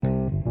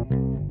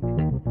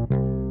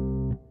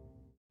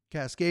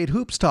Cascade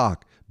Hoops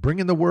Talk,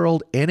 bringing the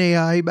world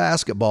NAIA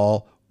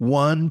basketball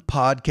one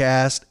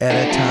podcast at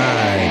a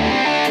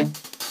time.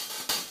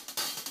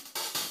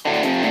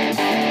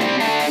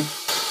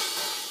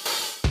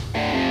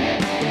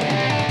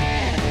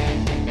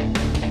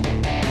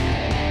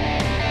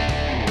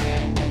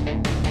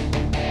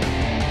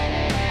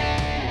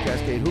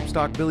 Cascade Hoops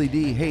Talk, Billy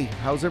D. Hey,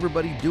 how's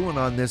everybody doing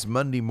on this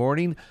Monday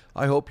morning?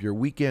 I hope your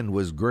weekend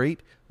was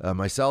great.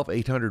 Myself,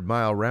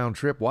 800-mile round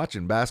trip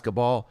watching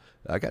basketball.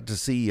 I got to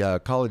see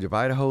College of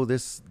Idaho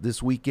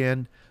this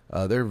weekend.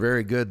 They're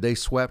very good. They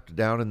swept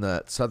down in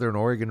the Southern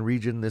Oregon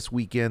region this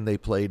weekend. They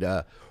played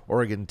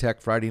Oregon Tech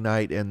Friday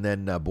night, and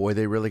then,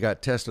 they really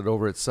got tested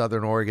over at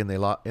Southern Oregon. They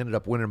ended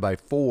up winning by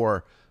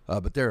 4,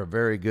 but they're a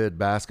very good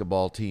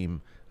basketball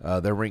team.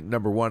 They're ranked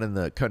number 1 in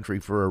the country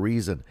for a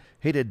reason.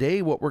 Hey,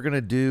 today what we're going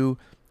to do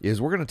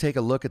is we're going to take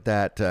a look at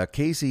that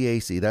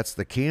KCAC. That's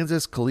the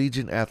Kansas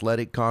Collegiate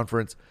Athletic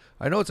Conference.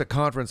 I know it's a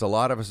conference a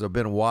lot of us have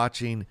been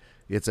watching.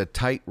 It's a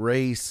tight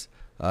race.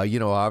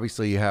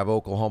 Obviously you have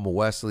Oklahoma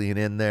Wesleyan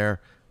in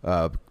there,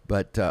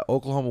 but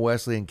Oklahoma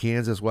Wesleyan,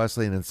 Kansas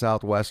Wesleyan, and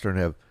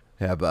Southwestern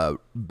have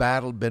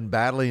been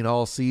battling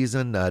all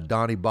season.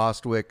 Donnie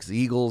Bostwick's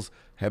Eagles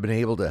have been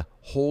able to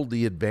hold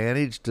the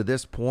advantage to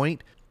this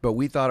point, but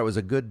we thought it was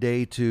a good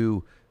day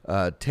to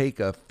take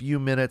a few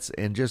minutes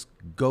and just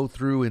go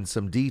through in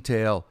some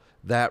detail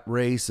that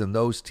race and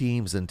those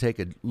teams and take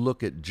a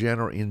look at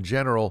in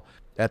general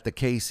at the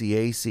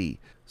KCAC.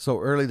 So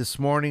early this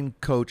morning,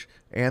 Coach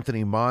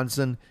Anthony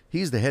Monson,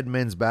 he's the head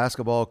men's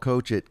basketball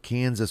coach at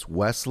Kansas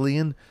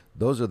Wesleyan.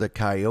 Those are the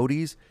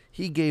Coyotes.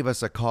 He gave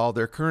us a call.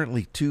 They're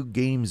currently 2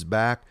 games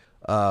back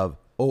of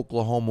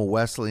Oklahoma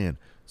Wesleyan.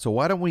 So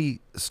why don't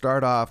we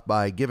start off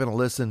by giving a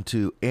listen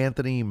to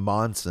Anthony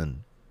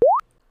Monson.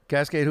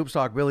 Cascade Hoops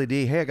Talk, Billy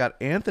D. Hey, I got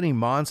Anthony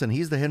Monson.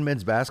 He's the head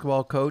men's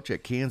basketball coach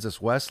at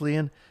Kansas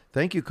Wesleyan.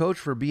 Thank you, Coach,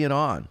 for being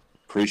on.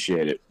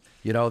 Appreciate it.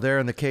 You know, there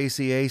in the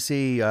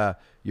KCAC,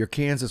 your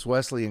Kansas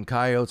Wesleyan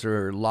Coyotes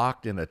are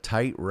locked in a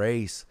tight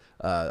race.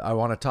 I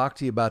want to talk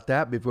to you about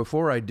that. But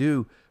before I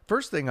do,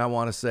 first thing I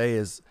want to say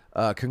is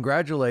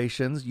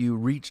congratulations. You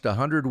reached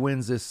 100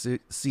 wins this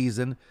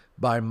season.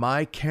 By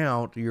my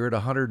count, you're at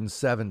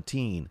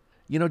 117.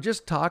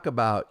 Just talk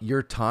about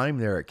your time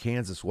there at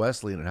Kansas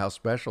Wesleyan and how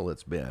special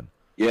it's been.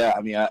 Yeah,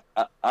 I mean,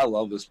 I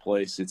love this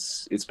place.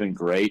 It's been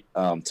great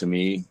to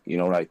me.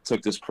 When I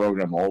took this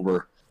program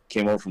over,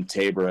 came over from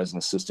Tabor as an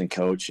assistant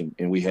coach,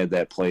 and we had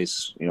that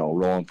place,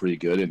 rolling pretty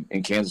good.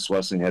 And Kansas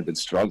Wesleyan had been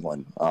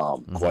struggling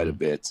quite a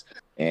bit.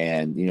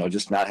 And,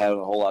 just not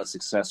having a whole lot of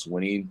success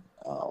winning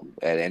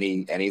at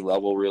any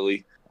level,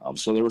 really.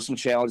 So there were some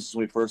challenges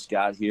when we first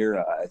got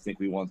here. I think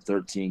we won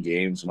 13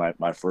 games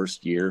my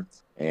first year.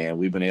 And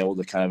we've been able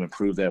to kind of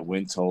improve that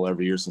win total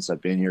every year since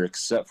I've been here,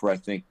 except for I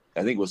think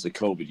it was the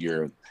COVID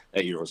year.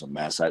 That year was a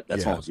mess.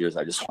 That's one of those years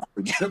I just want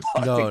to forget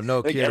about.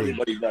 No kidding.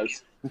 Everybody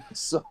does.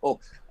 So,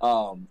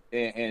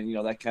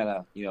 that kind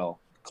of,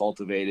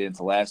 cultivated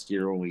into last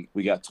year when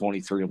we got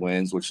 23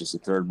 wins, which is the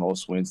 3rd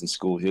most wins in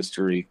school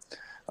history.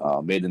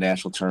 Made the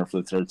national tournament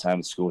for the 3rd time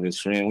in school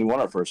history, and we won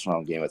our first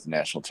round game at the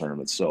national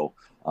tournament. So,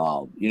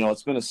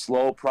 it's been a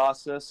slow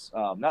process,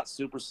 not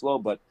super slow,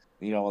 but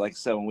like I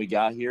said, when we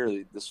got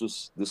here, this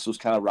was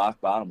kind of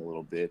rock bottom a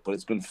little bit, but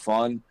it's been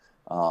fun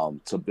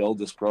to build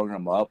this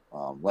program up.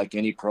 Like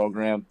any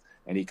program,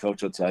 any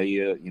coach will tell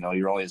you,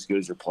 you're only as good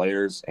as your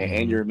players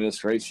and your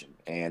administration.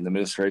 And the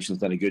administration's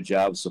done a good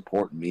job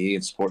supporting me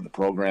and supporting the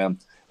program.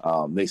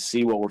 They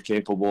see what we're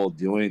capable of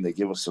doing. They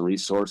give us the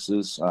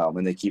resources,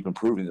 and they keep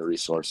improving the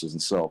resources.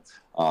 And so,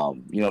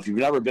 if you've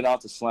never been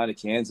out to Salina,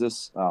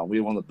 Kansas, we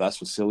have one of the best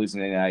facilities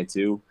in the NAIA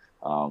too.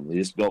 They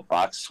just built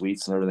box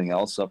suites and everything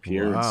else up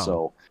here. Wow. And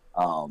so,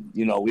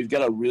 we've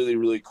got a really,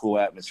 really cool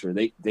atmosphere.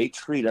 They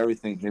treat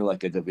everything here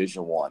like a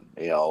Division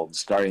I,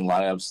 starting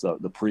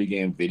lineups, the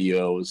pregame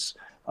videos,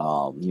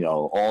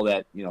 all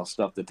that,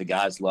 stuff that the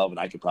guys love and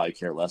I could probably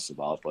care less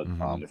about. But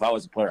if I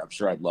was a player, I'm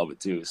sure I'd love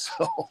it too.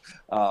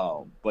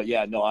 So, but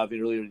yeah, no, I've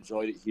really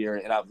enjoyed it here,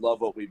 and I've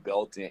loved what we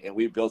built. And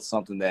we built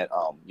something that,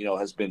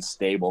 has been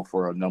stable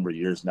for a number of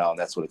years now, and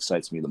that's what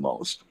excites me the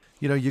most.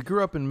 You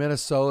grew up in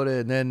Minnesota,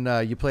 and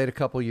then you played a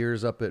couple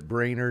years up at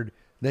Brainerd.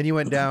 Then you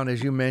went down,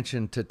 as you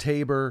mentioned, to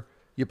Tabor.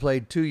 You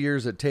played 2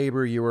 years at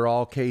Tabor. You were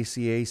all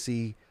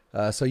KCAC.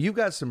 So you've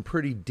got some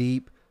pretty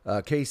deep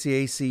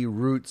KCAC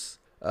roots.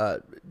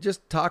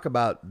 Just talk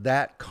about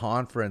that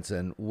conference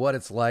and what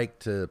it's like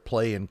to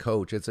play and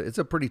coach. It's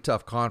a pretty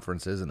tough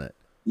conference, isn't it?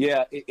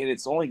 Yeah, and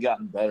it's only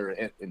gotten better.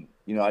 And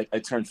I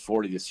turned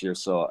 40 this year,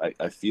 so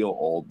I feel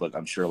old, but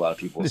I'm sure a lot of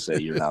people say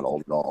you're not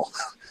old at all.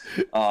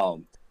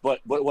 But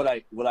what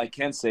I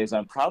can say is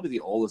I'm probably the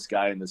oldest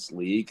guy in this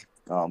league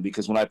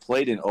because when I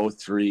played in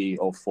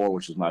 03-04,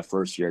 which was my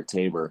first year at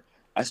Tabor,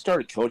 I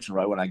started coaching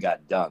right when I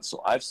got done.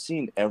 So I've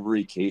seen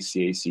every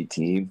KCAC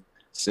team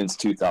since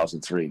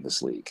 2003 in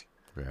this league.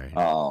 Right.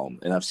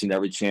 And I've seen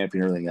every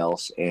champion, everything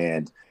else.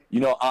 And,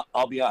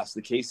 I'll be honest,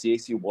 the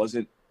KCAC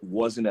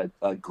wasn't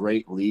a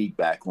great league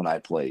back when I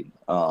played.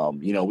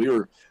 We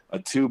were a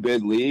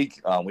 2-bid league.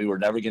 We were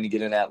never going to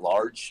get in at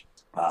large.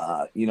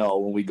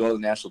 When we go to the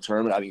national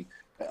tournament, I mean,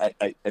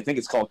 I think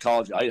it's called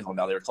College of Idaho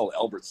now. They were called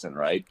Albertson,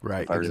 right?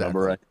 Right, If I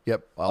remember exactly. right.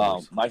 Yep,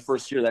 always. My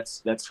first year,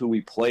 that's who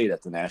we played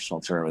at the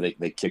national tournament.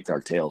 They kicked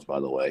our tails, by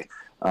the way.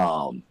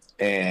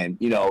 And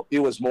it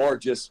was more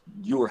just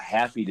you were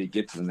happy to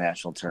get to the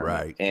national tournament.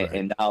 Right, And, right.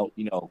 and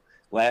now,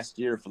 last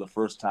year for the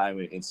first time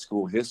in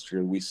school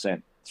history, we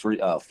sent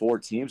 4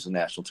 teams to the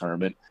national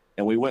tournament,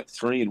 and we went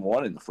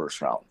 3-1 in the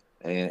first round.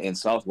 And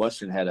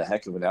Southwestern had a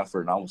heck of an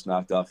effort and almost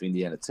knocked off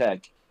Indiana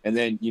Tech. And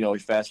then, we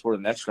fast forward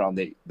to the next round,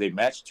 they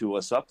matched 2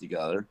 us up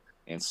together.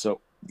 And so,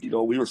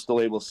 we were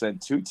still able to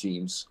send 2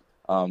 teams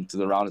to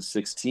the round of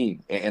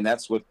 16. And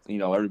that's with,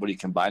 everybody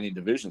combining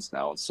divisions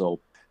now. And so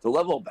the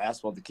level of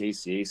basketball at the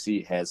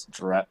KCAC has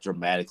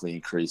dramatically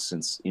increased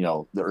since,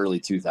 the early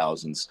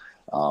 2000s.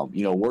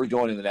 We're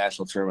going to the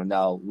national tournament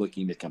now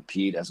looking to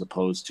compete as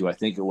opposed to, I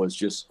think it was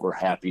just we're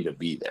happy to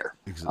be there.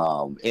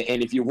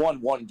 And if you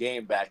won one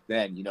game back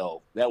then,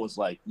 that was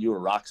like you were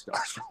rock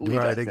stars.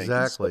 Right,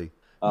 exactly.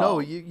 So, no,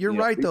 you're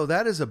right, though.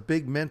 That is a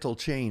big mental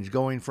change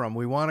going from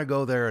we want to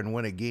go there and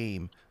win a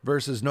game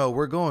versus no,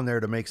 we're going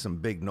there to make some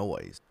big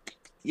noise.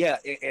 Yeah,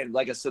 and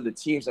like I said, the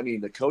teams, I mean,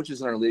 the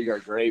coaches in our league are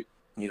great.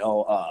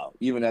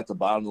 Even at the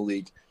bottom of the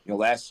league,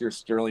 last year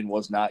Sterling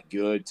was not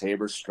good.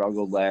 Tabor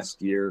struggled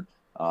last year.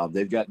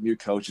 They've got new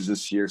coaches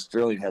this year.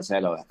 Sterling has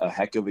had a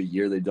heck of a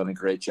year. They've done a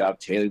great job.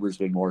 Taylor's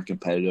been more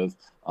competitive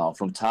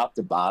from top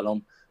to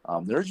bottom.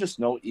 There's just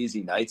no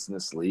easy nights in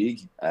this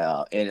league.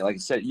 And like I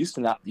said, it used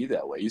to not be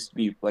that way. It used to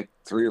be like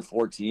 3 or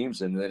 4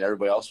 teams, and then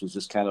everybody else was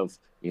just kind of,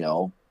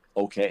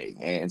 okay.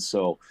 And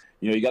so,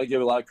 you got to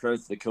give a lot of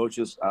credit to the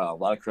coaches, a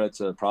lot of credit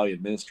to probably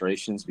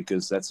administrations,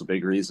 because that's a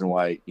big reason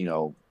why,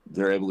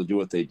 they're able to do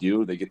what they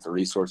do. They get the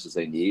resources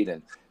they need.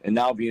 And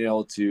now being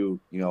able to,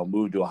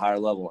 move to a higher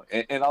level.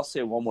 And I'll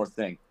say one more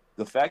thing.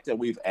 The fact that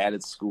we've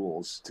added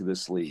schools to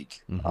this league,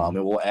 and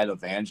we'll add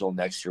Evangel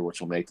next year,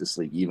 which will make this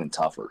league even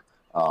tougher.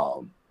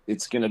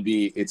 It's going to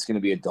be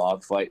a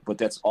dogfight, but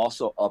that's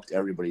also upped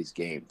everybody's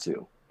game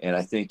too. And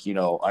I think,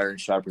 iron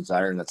sharpens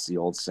iron. That's the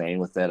old saying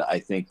with that. I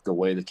think the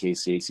way the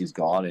KCAC's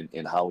gone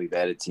and how we've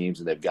added teams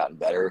and they've gotten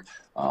better,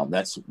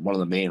 that's one of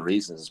the main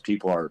reasons is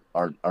people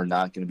are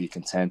not going to be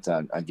content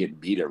on getting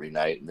beat every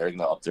night, and they're going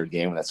to up their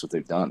game, and that's what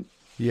they've done.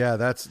 Yeah,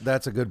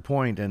 that's a good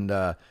point.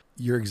 And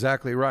you're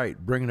exactly right.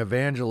 Bringing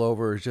Evangel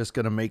over is just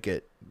going to make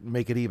it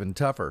even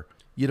tougher.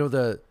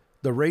 The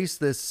race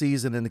this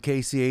season in the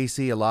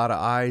KCAC, a lot of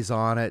eyes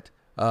on it.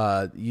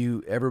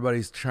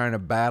 Everybody's trying to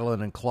battle it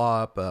and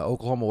claw up.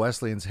 Oklahoma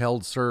Wesleyan's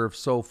held serve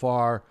so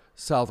far.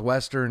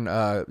 Southwestern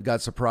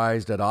got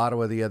surprised at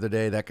Ottawa the other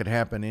day. That could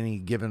happen any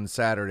given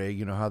Saturday.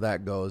 You know how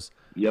that goes.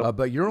 Yep.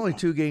 But you're only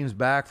 2 games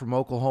back from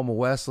Oklahoma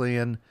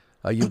Wesleyan.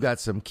 You've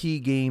got some key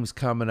games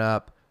coming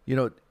up.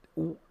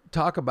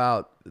 Talk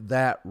about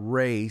that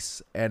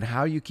race and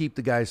how you keep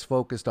the guys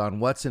focused on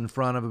what's in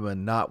front of them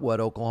and not what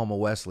Oklahoma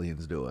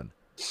Wesleyan's doing.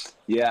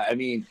 Yeah, I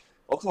mean,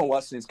 Oklahoma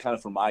Wesleyan's kind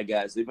of, for my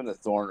guys, they've been a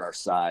thorn in our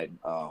side.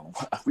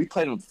 We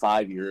played them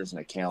 5 years in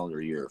a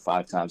calendar year,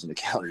 5 times in a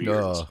calendar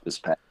year this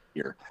past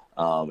year.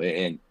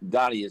 And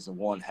Donnie is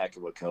one heck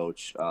of a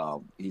coach.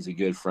 He's a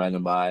good friend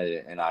of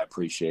mine, and I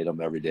appreciate him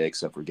every day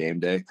except for game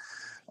day.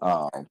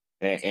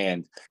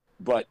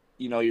 But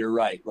you're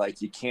right.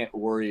 Like, you can't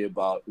worry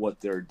about what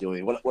they're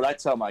doing. What I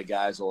tell my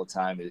guys all the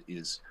time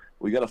is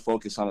we got to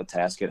focus on the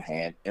task at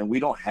hand, and we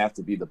don't have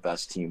to be the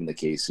best team in the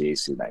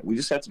KCAC tonight. We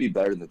just have to be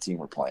better than the team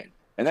we're playing.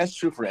 And that's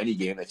true for any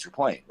game that you're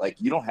playing. Like,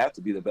 you don't have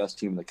to be the best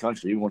team in the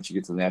country even once you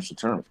get to the national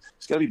tournament.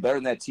 It's got to be better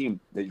than that team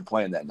that you're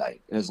playing that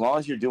night. And as long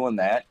as you're doing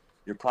that,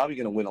 you're probably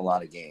going to win a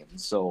lot of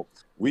games. So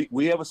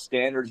we have a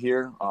standard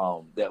here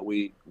that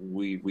we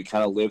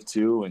kind of live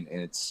to, and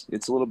it's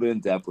a little bit in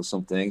depth with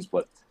some things.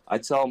 But I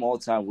tell them all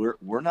the time,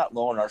 we're not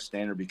lowering our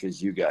standard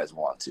because you guys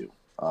want to.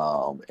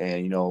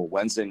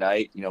 Wednesday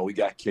night, we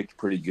got kicked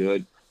pretty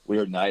good.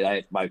 Weird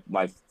night. My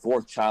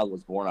 4th child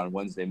was born on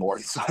Wednesday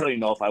morning, so I don't even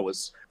know if I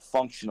was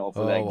functional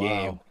for that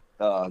game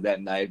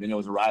that night. And it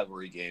was a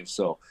rivalry game.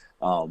 So,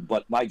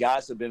 but my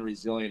guys have been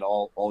resilient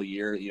all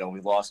year.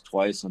 We lost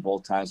twice, and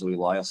both times that we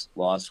lost,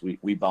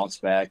 we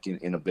bounced back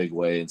in a big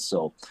way. And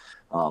so,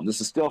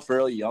 this is still a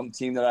fairly young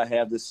team that I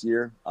have this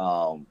year.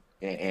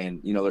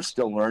 And they're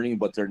still learning,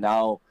 but they're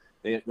now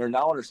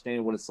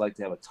understanding what it's like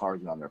to have a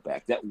target on their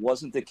back. That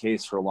wasn't the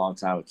case for a long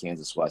time with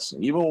Kansas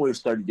Wesleyan. Even when we were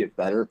starting to get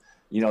better,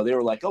 they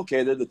were like,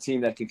 okay, they're the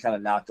team that can kind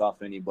of knock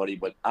off anybody,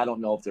 but I don't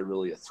know if they're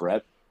really a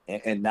threat.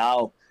 And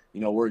now,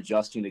 we're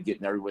adjusting to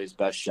getting everybody's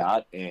best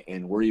shot,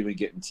 and we're even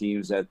getting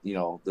teams at,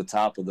 the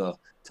top of the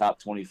top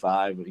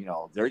 25.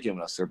 They're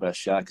giving us their best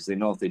shot because they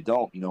know if they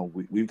don't,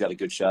 we've got a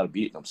good shot of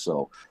beating them.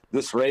 So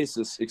this race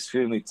is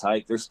extremely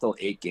tight. There's still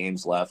 8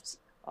 games left.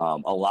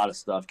 A lot of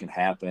stuff can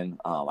happen.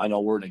 I know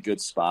we're in a good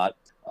spot.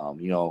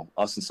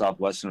 Us and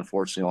Southwestern,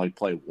 unfortunately, only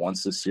played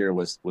once this year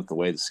with the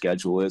way the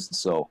schedule is. And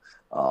so,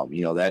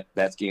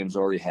 that game's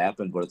already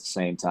happened. But at the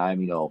same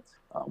time,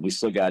 we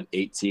still got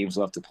 8 teams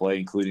left to play,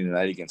 including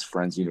tonight against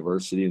Friends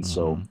University. And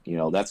so,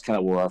 that's kind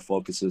of where our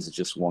focus is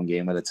just one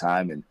game at a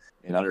time and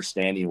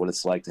understanding what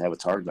it's like to have a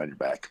target on your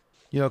back.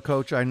 You know,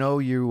 Coach, I know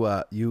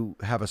you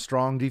have a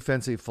strong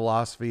defensive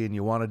philosophy and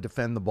you want to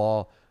defend the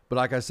ball. But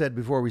like I said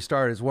before we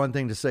start, it's one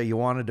thing to say you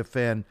want to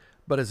defend,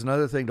 but it's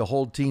another thing to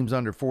hold teams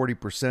under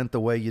 40% the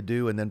way you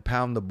do and then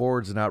pound the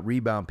boards and out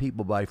rebound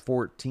people by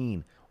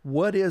 14.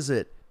 What is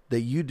it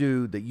that you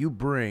do, that you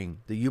bring,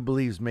 that you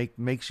believe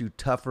makes you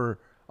tougher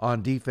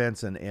on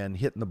defense and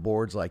hitting the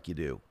boards like you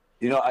do?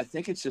 You know, I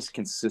think it's just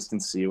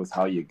consistency with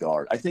how you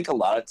guard. I think a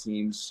lot of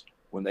teams,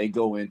 when they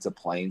go into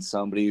playing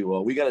somebody,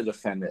 well, we got to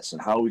defend this,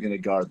 and how are we going to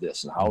guard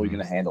this, and how are we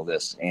going to handle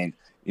this? And,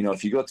 you know,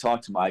 if you go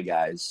talk to my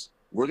guys,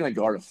 we're going to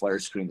guard a flare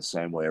screen the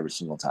same way every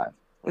single time.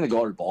 We're going to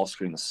guard a ball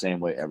screen the same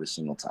way every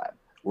single time.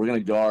 We're going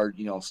to guard,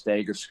 you know,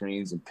 stagger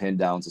screens and pin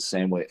downs the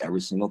same way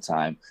every single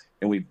time,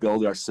 and we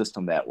build our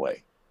system that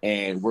way.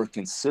 And we're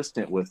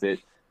consistent with it,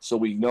 so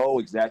we know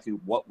exactly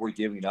what we're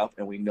giving up,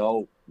 and we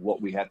know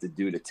what we have to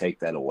do to take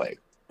that away.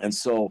 And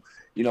so,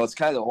 you know, it's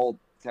kind of the whole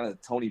kind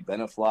of Tony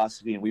Bennett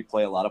philosophy, and we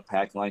play a lot of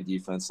pack line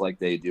defense like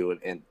they do,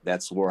 and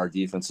that's where our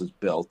defense is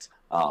built.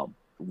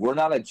 We're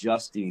not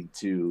adjusting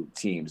to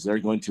teams. They're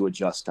going to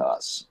adjust to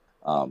us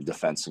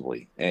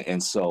defensively.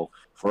 And so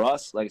for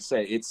us, like I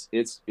say,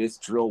 it's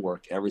drill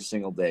work every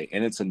single day,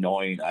 and it's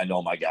annoying. I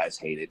know my guys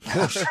hate it.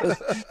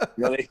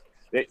 You know,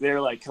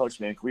 they're like,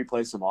 Coach, man, can we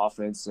play some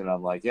offense? And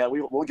I'm like, yeah,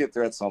 we'll get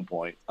there at some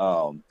point.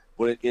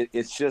 But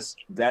it's just,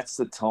 that's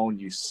the tone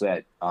you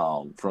set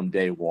from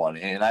day one.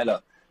 And I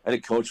had a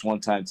coach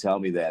one time tell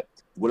me that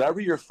whatever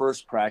your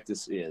first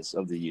practice is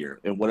of the year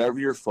and whatever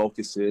your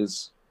focus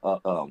is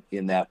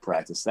in that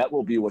practice, that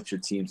will be what your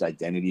team's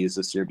identity is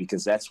this year,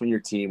 because that's when your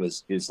team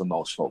is the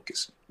most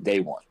focused, day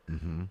one.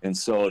 Mm-hmm. And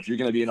so if you're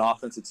going to be an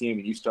offensive team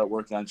and you start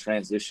working on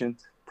transition,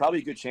 probably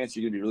a good chance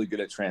you're going to be really good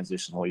at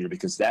transition the whole year,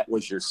 because that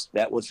was your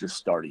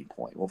starting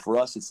point. Well, for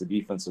us, it's the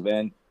defensive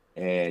end,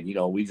 and, you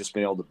know, we've just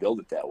been able to build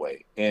it that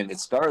way. And it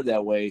started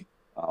that way.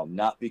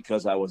 Not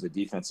because I was a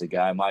defensive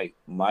guy.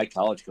 My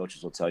college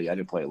coaches will tell you I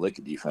didn't play a lick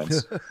of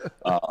defense.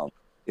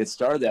 It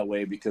started that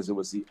way because it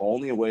was the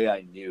only way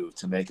I knew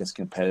to make us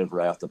competitive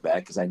right off the bat,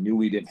 because I knew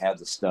we didn't have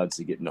the studs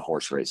to get into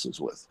horse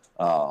races with.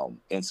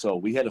 And so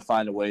we had to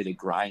find a way to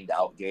grind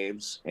out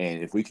games.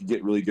 And if we could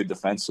get really good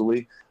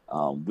defensively,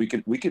 we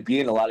could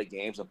be in a lot of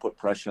games and put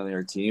pressure on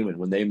their team. And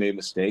when they made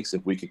mistakes,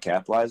 if we could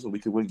capitalize them, we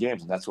could win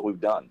games. And that's what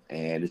we've done.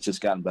 And it's just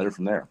gotten better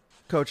from there.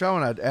 Coach, I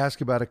want to ask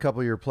you about a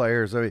couple of your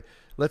players. I mean,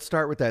 let's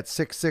start with that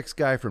 6'6"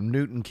 guy from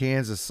Newton,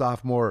 Kansas,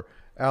 sophomore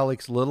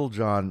Alex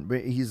Littlejohn.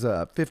 He's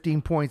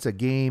 15 points a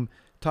game.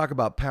 Talk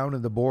about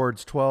pounding the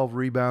boards, 12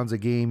 rebounds a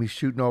game. He's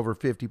shooting over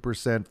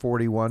 50%,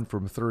 41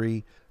 from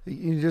three.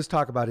 You just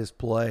talk about his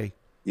play.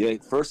 Yeah,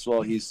 first of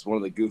all, he's one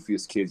of the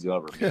goofiest kids you'll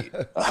ever meet.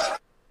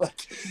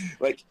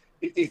 like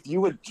if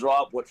you would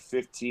draw up what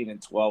 15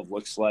 and 12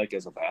 looks like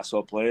as a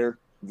basketball player,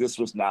 this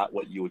was not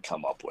what you would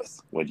come up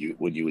with when you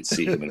would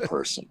see him in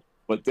person.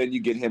 But then you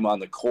get him on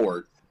the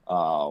court,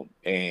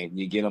 and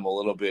you get him a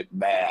little bit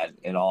mad,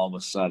 and all of a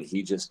sudden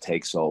he just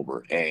takes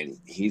over. And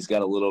he's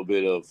got a little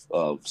bit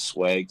of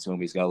swag to him.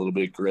 He's got a little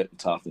bit of grit and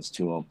toughness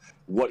to him.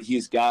 What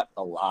he's got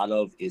a lot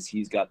of is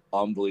he's got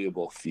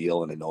unbelievable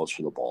feel and a nose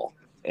for the ball.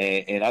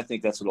 And I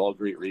think that's what all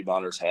great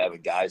rebounders have,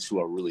 and guys who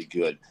are really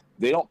good.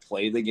 They don't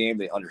play the game,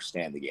 they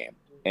understand the game.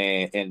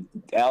 And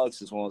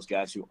Alex is one of those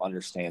guys who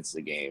understands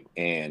the game.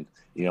 And,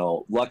 you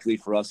know, luckily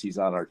for us, he's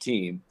on our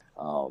team.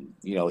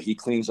 You know, he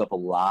cleans up a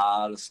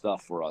lot of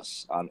stuff for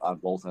us on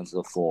both ends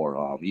of the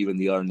floor. Even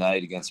the other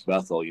night against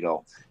Bethel, you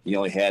know, he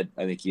only had,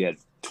 I think he had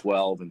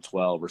 12 and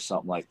 12 or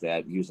something like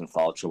that. He was in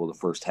foul trouble the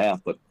first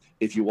half. But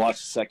if you watch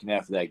the second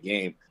half of that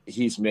game,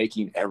 he's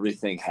making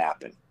everything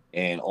happen,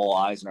 and all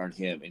eyes are on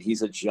him. And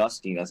he's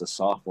adjusting as a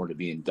sophomore to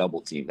being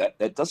double teamed.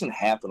 That doesn't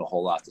happen a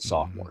whole lot to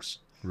sophomores.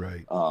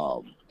 Right.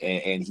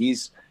 And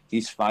he's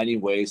finding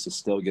ways to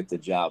still get the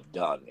job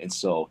done. And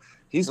so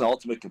he's an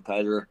ultimate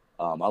competitor.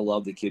 I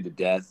love the kid to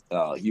death.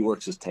 He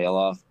works his tail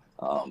off.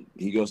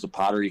 He goes to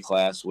pottery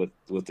class with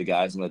the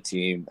guys on the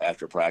team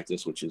after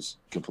practice, which is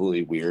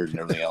completely weird and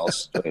everything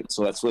else.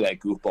 So that's where that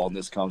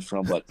goofballness comes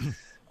from. But,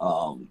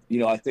 you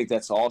know, I think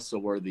that's also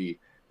where the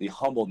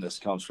humbleness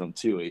comes from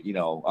too. You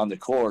know, on the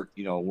court,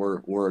 you know,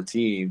 we're a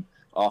team.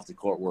 Off the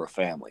court, we're a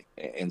family.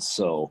 And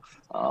so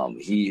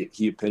he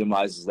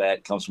epitomizes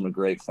that, comes from a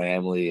great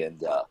family,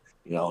 and,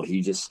 you know,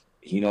 he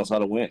knows how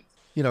to win.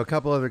 You know, a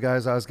couple other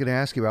guys I was going to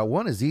ask you about.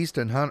 One is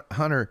Easton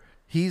Hunter.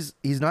 He's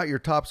not your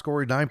top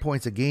scorer, 9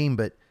 points a game,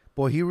 but,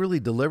 boy, he really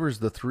delivers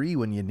the three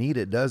when you need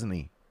it, doesn't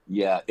he?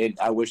 Yeah, and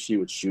I wish he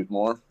would shoot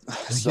more.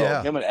 So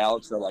yeah. Him and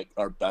Alex are like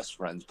our best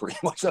friends pretty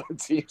much on the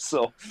team.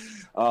 So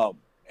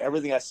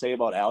everything I say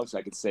about Alex,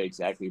 I could say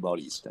exactly about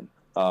Easton.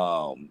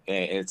 And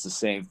it's the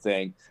same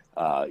thing.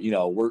 You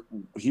know,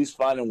 he's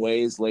finding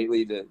ways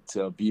lately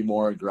to be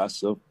more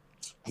aggressive.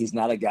 He's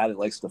not a guy that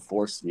likes to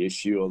force the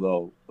issue,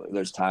 although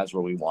there's times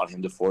where we want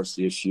him to force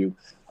the issue.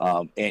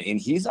 And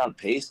he's on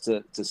pace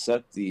to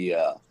set the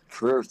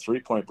career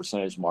three-point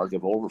percentage mark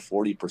of over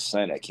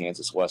 40% at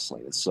Kansas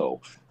Wesleyan. And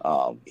so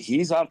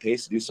he's on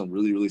pace to do some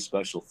really, really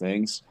special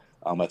things.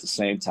 At the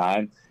same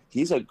time,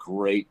 he's a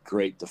great,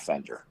 great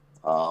defender.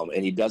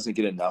 And he doesn't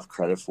get enough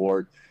credit for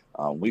it.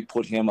 We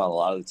put him on a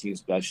lot of the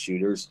team's best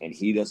shooters, and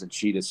he doesn't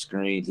cheat a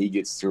screen. He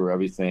gets through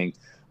everything.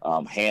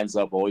 Hands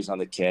up, always on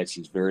the catch.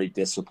 He's very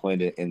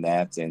disciplined in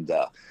that. And,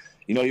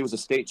 he was a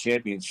state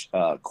champion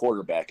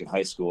quarterback in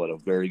high school at a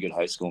very good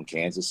high school in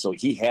Kansas. So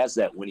he has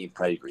that winning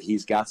pedigree.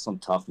 He's got some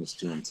toughness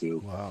to him,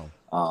 too.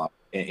 Wow.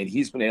 And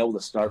he's been able to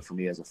start for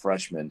me as a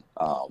freshman,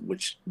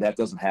 which that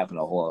doesn't happen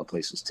a whole lot of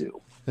places, too.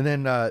 And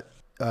then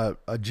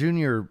a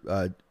junior,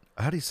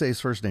 how do you say his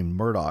first name?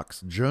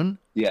 Murdoch's. June?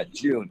 Yeah,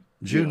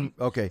 June.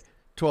 Okay.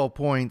 12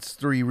 points,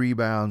 3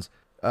 rebounds.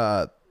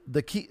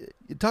 The key,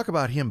 talk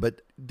about him,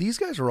 but these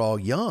guys are all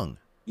young.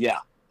 Yeah.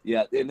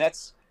 And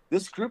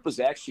this group is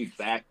actually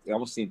back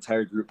almost the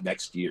entire group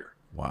next year.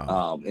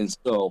 Wow. And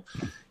so,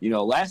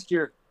 last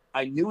year,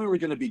 I knew we were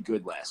going to be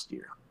good last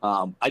year.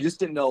 I just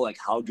didn't know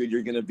how good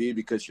you're going to be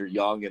because you're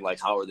young and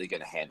how are they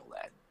going to handle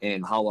that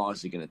and how long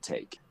is it going to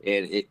take?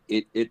 And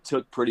it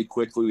took pretty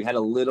quickly. We had a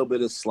little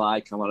bit of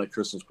slide come out of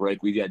Christmas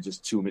break. We had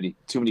just too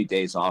many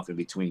days off in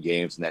between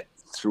games, and that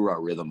threw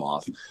our rhythm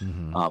off.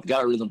 Mm-hmm.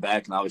 Got our rhythm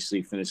back, and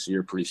obviously finished the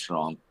year pretty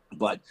strong.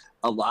 But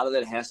a lot of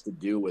that has to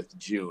do with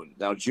June.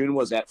 Now, June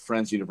was at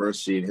Friends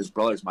University, and his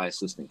brother's my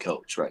assistant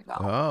coach right now.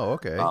 Oh,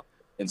 okay.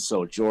 And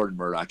so Jordan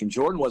Murdoch. And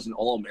Jordan was an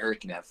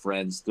All-American at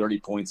Friends, 30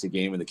 points a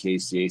game in the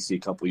KCAC a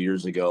couple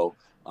years ago,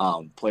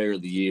 player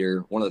of the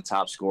year, one of the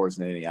top scorers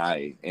in the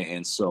NAIA.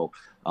 And so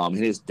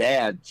his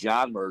dad,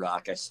 John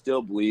Murdoch, I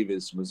still believe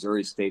is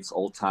Missouri State's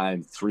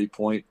all-time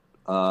three-point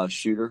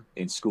shooter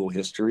in school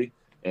history.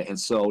 And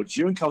so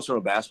June comes from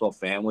a basketball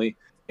family.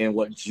 And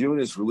what June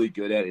is really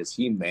good at is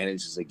he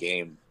manages a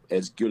game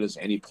as good as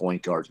any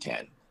point guard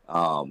can.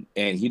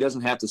 And he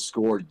doesn't have to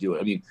score to do it.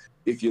 I mean,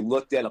 if you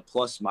looked at a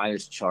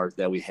plus-minus chart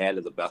that we had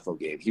at the Bethel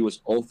game, he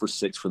was 0 for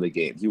 6 for the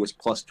game. He was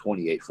plus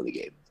 28 for the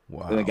game.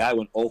 Wow. And the guy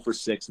went 0 for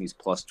 6, and he's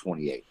plus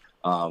 28.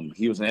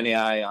 He was an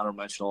NAIA honor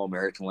mention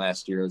All-American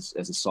last year as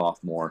a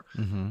sophomore.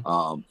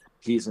 Mm-hmm.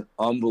 He's an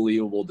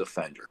unbelievable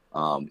defender.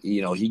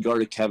 He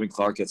guarded Kevin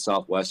Clark at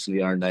Southwestern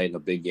the other night in a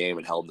big game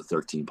and held him to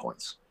 13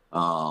 points.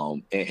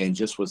 And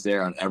just was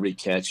there on every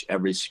catch,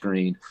 every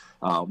screen.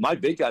 My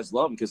big guys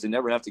love him because they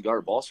never have to guard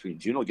a ball screen.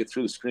 June will get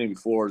through the screen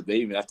before they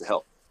even have to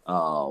help.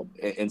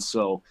 And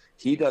so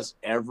he does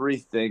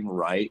everything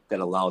right that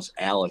allows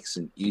Alex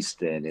and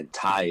Easton and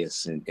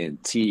Tyus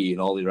and T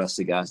and all the rest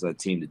of the guys on the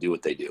team to do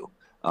what they do.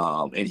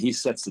 And he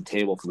sets the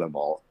table for them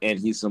all. And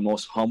he's the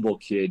most humble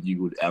kid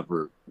you would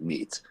ever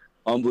meet.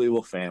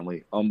 Unbelievable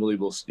family,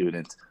 unbelievable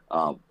student.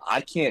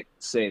 I can't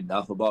say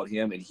enough about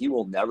him, and he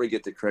will never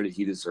get the credit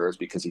he deserves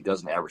because he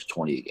doesn't average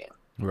 20 a game.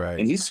 Right.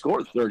 And he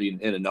scored 30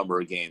 in a number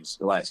of games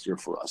last year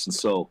for us. And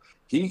so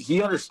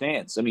he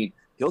understands. I mean,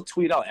 he'll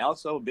tweet out,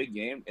 Alex will have a big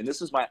game. And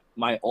this is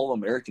my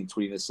All-American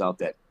tweeting this out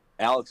that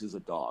Alex is a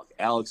dog.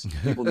 Alex,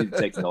 people need to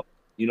take note.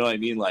 You know what I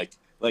mean? Like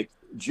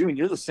June,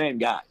 you're the same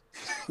guy.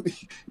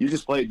 You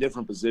just play a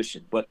different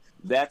position. But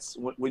that's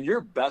when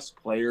your best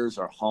players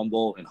are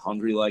humble and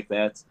hungry like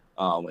that,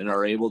 and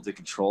are able to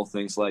control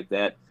things like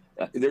that.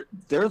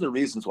 They're the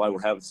reasons why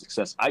we're having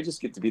success. I just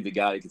get to be the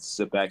guy that gets to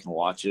sit back and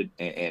watch it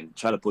and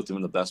try to put them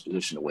in the best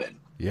position to win.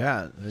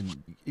 Yeah.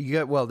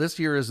 This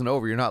year isn't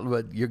over.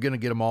 You're going to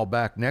get them all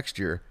back next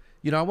year.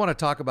 I want to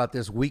talk about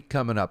this week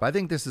coming up. I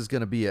think this is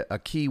going to be a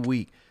key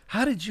week.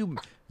 How did you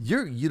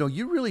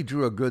really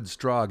drew a good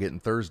straw getting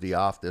Thursday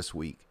off this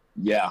week.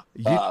 Yeah,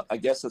 I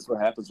guess that's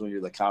what happens when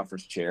you're the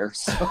conference chair.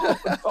 So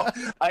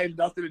I had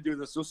nothing to do with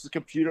this. This is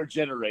computer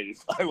generated.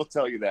 I will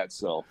tell you that.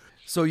 So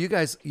you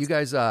guys,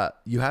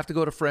 you have to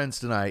go to Friends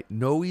tonight.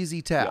 No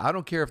easy task. Yeah. I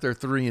don't care if they're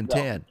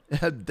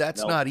 3-10.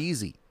 That's not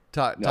easy.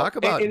 Talk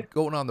about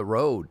going on the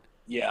road.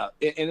 Yeah,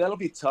 and that'll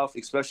be tough,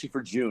 especially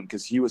for June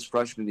because he was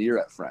freshman of the year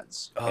at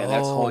Friends. And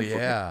that's home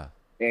yeah.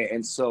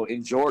 And so,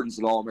 in Jordan's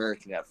an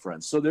All-American at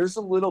Friends. So there's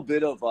a little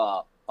bit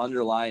of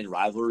underlying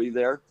rivalry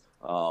there.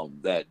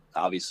 That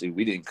obviously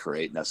we didn't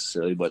create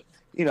necessarily, but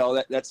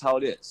that's how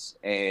it is.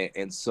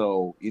 And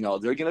so,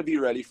 they're going to be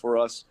ready for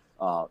us.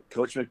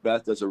 Coach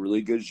Macbeth does a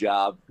really good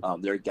job.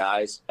 Their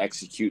guys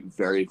execute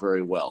very,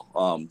 very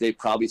well. They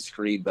probably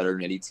screen better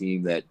than any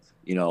team that,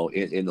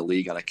 in the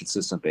league on a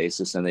consistent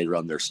basis, and they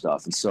run their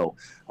stuff. And so,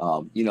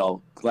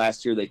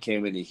 last year they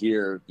came into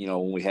here,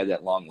 when we had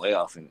that long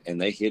layoff and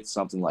they hit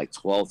something like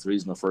 12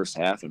 threes in the first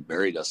half and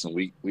buried us, and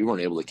we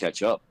weren't able to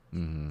catch up.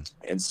 Mm-hmm.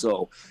 And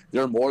so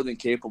they're more than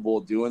capable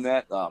of doing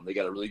that. They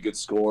got a really good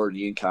scorer,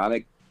 Ian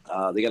Connick.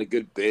 They got a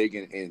good big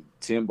in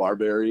Tim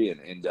Barberry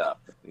and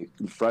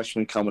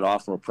freshman coming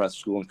off from a prep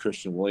school in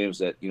Christian Williams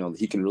that,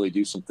 he can really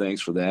do some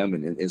things for them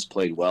and has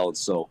played well. And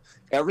so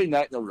every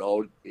night in the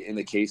road in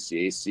the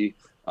KCAC,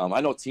 I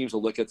know teams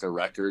will look at their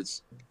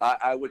records.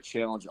 I would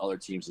challenge other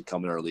teams to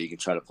come in our league and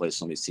try to play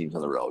some of these teams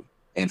on the road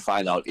and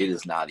find out it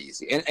is not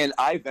easy. And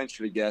I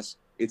venture to guess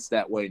it's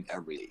that way in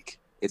every league.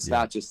 It's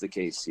not just the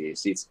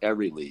KCAC. It's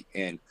every league.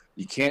 And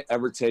you can't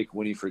ever take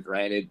winning for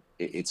granted.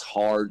 It's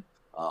hard.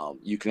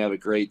 You can have a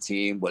great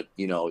team, but,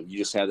 you know, you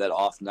just have that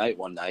off night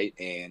one night,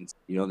 and,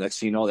 you know, next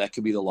thing you know, that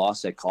could be the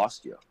loss that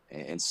cost you.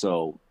 And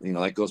so, you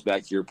know, that goes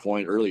back to your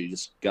point earlier. You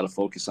just got to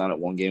focus on it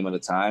one game at a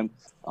time.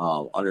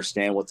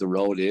 Understand what the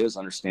road is.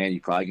 Understand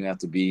you're probably going to have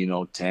to be, you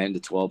know, 10 to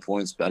 12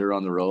 points better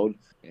on the road.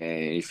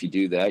 And if you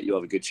do that, you'll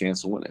have a good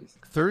chance of winning.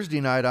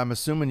 Thursday night, I'm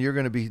assuming you're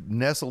going to be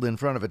nestled in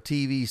front of a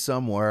TV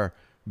somewhere.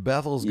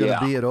 Bethel's going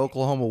to be at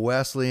Oklahoma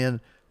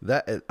Wesleyan.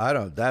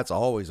 That's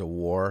always a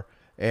war.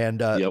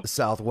 And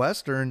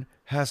Southwestern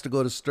has to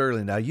go to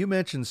Sterling. Now, you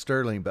mentioned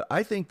Sterling, but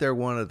I think they're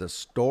one of the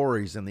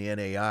stories in the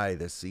NAI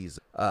this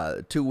season.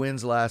 2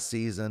 wins last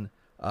season,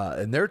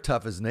 and they're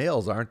tough as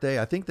nails, aren't they?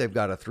 I think they've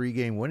got a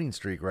 3-game winning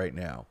streak right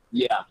now.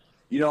 Yeah.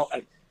 You know,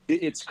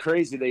 it's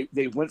crazy.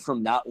 They went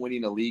from not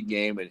winning a league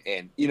game,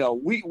 and you know,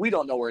 we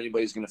don't know where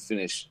anybody's going to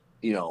finish.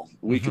 You know,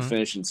 we could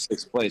finish in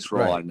 6th place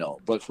for all I know.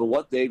 But for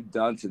what they've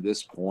done to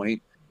this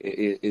point,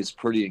 it is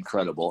pretty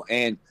incredible.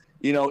 And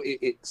you know,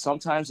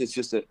 sometimes it's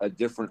just a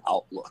different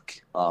outlook.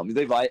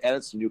 They've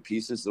added some new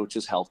pieces, which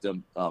has helped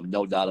them,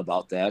 no doubt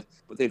about that.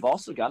 But they've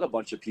also got a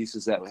bunch of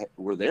pieces that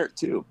were there,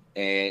 too.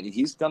 And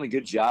he's done a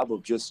good job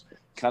of just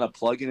kind of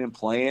plugging and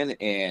playing.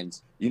 And,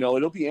 you know,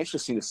 it'll be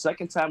interesting. The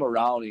second time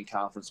around in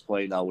conference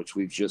play now, which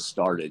we've just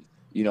started,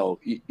 you know,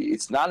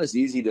 it's not as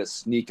easy to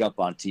sneak up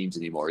on teams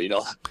anymore. You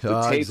know,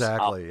 the tape's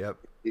exactly. out,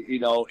 you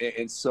know,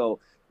 and so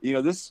 – you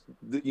know,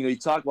 you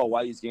talk about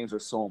why these games are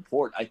so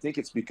important. I think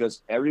it's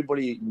because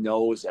everybody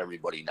knows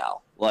everybody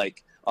now.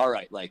 Like, all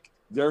right, like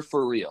they're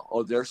for real.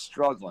 Oh, they're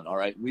struggling. All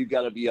right, we've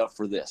got to be up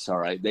for this. All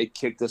right, they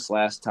kicked us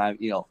last time.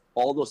 You know,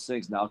 all those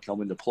things now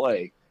come into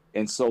play.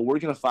 And so we're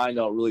going to find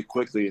out really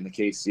quickly in the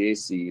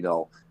KCAC, you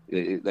know,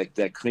 like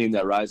that cream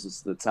that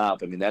rises to the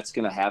top. I mean, that's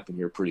going to happen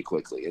here pretty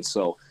quickly. And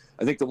so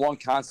I think the one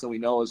constant we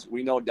know is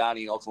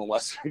Donnie and Oklahoma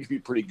West are going to be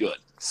pretty good.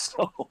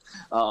 So,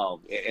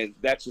 and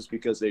that's just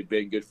because they've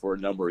been good for a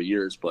number of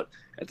years. But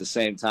at the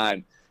same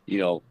time, you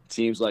know,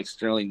 teams like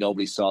Sterling,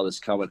 nobody saw this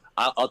coming.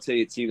 I'll tell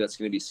you a team that's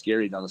going to be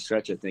scary down the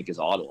stretch, I think, is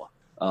Ottawa.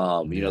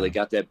 You know, they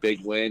got that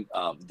big win.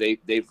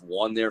 They've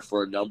won there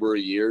for a number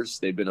of years.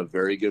 They've been a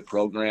very good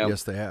program.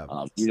 Yes, they have.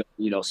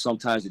 You know,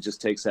 sometimes it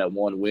just takes that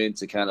one win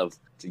to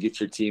get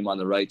your team on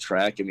the right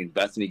track. I mean,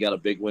 Bethany got a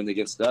big win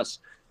against us.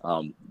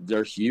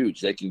 They're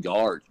huge. They can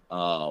guard. You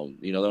know,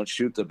 they don't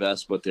shoot the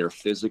best, but they're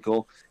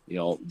physical. You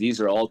know,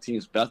 these are all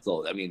teams.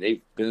 Bethel, I mean,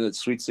 they've been in the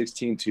Sweet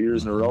 16 2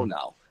 years in a row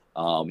now.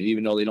 And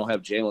even though they don't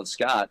have Jalen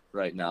Scott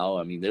right now,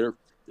 I mean,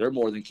 they're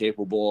more than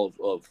capable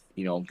of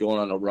you know, going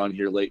on a run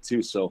here late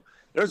too. So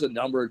there's a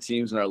number of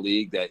teams in our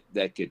league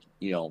that could,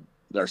 you know,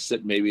 that are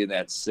sitting maybe in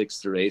that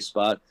 6th or 8th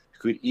spot,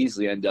 could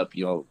easily end up,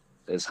 you know,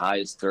 as high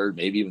as 3rd,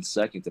 maybe even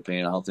 2nd,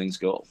 depending on how things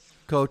go.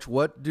 Coach,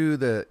 what do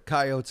the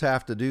Coyotes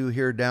have to do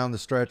here down the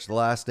stretch, the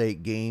last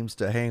 8 games,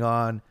 to hang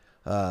on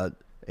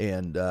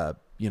and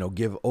you know,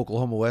 give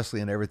Oklahoma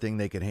Wesleyan everything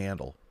they can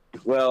handle?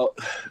 Well,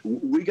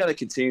 we got to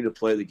continue to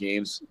play the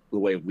games the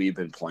way we've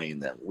been playing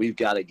them. We've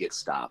got to get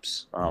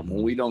stops.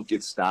 When we don't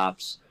get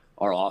stops,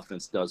 our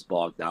offense does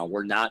bog down.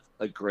 We're not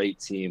a great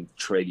team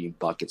trading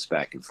buckets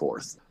back and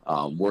forth.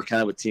 We're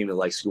kind of a team that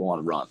likes to go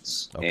on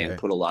runs and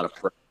put a lot of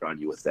pressure on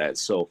you with that.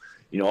 So,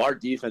 you know, our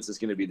defense is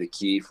going to be the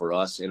key for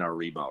us in our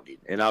rebounding.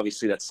 And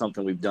obviously that's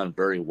something we've done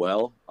very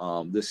well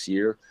this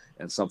year,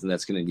 and something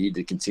that's going to need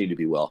to continue to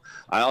be well.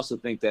 I also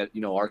think that,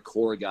 you know, our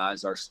core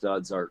guys, our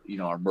studs, our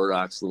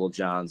Murdochs, Little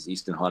Johns,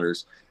 Easton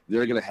Hunters,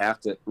 they're going to have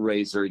to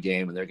raise their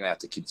game, and they're going to have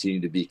to continue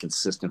to be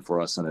consistent for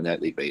us on a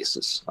nightly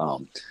basis.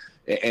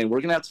 And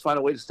we're going to have to find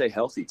a way to stay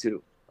healthy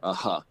too.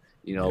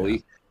 You know,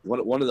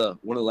 one of the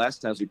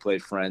last times we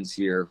played Friends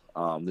here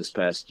this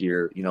past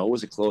year, you know, it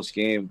was a close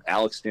game.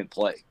 Alex didn't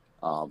play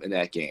in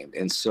that game.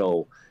 And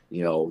so,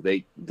 you know,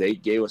 they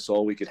gave us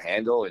all we could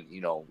handle. And, you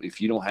know,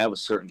 if you don't have a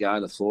certain guy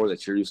on the floor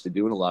that you're used to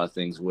doing a lot of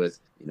things with,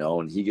 you know,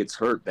 and he gets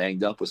hurt,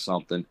 banged up with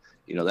something,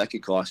 you know, that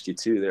could cost you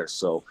too there.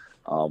 So,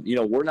 you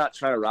know, we're not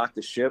trying to rock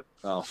the ship.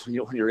 You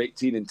know, when you're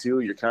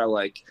 18-2, you're kind of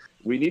like,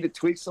 we need to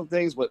tweak some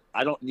things, but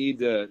I don't need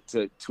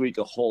to tweak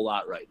a whole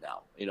lot right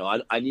now. You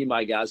know, I need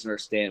my guys to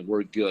understand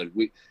we're good.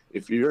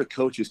 If you're a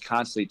coach who's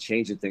constantly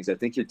changing things, I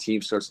think your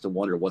team starts to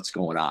wonder what's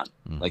going on.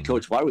 Like,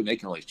 Coach, why are we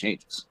making all these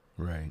changes?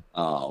 Right.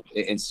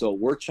 And so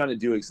we're trying to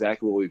do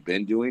exactly what we've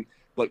been doing,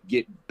 but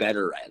get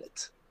better at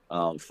it.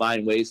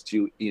 Find ways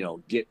to, you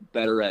know, get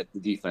better at the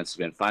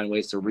defensive end. Find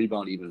ways to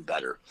rebound even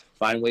better.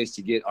 Find ways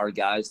to get our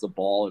guys the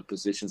ball in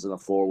positions on the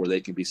floor where they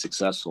can be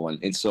successful.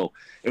 And so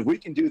if we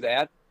can do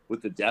that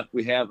with the depth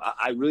we have,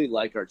 I really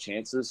like our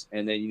chances.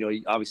 And then, you know,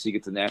 you obviously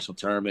get the national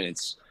tournament.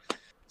 It's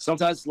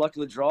sometimes luck of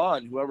the draw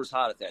and whoever's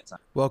hot at that time.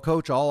 Well,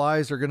 Coach, all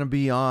eyes are going to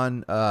be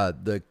on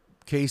the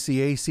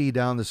KCAC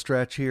down the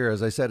stretch here.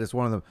 As I said, it's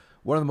one of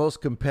the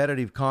most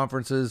competitive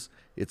conferences.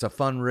 It's a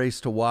fun race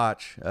to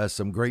watch.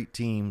 Some great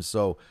teams.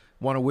 So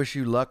want to wish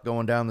you luck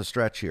going down the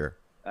stretch here.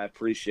 I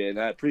appreciate it.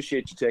 I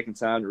appreciate you taking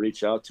time to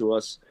reach out to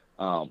us.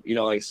 You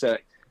know, like I said,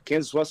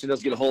 Kansas Wesleyan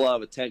doesn't get a whole lot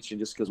of attention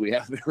just because we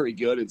have very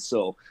good. And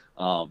so,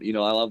 I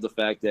love the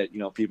fact that,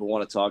 people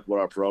want to talk about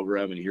our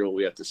program and hear what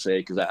we have to say,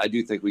 because I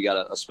do think we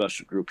got a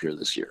special group here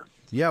this year.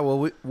 Yeah,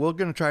 well, we're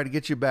going to try to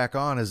get you back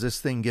on as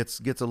this thing gets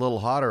a little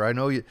hotter. I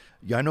know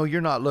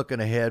you're not looking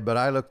ahead, but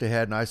I looked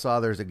ahead and I saw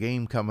there's a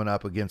game coming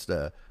up against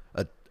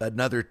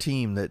another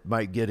team that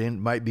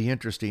might be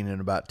interesting in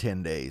about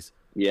 10 days.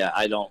 Yeah,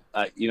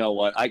 you know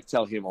what? I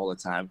tell him all the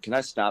time, can I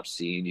stop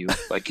seeing you?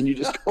 Like, can you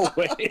just go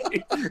away?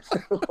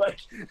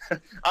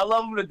 I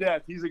love him to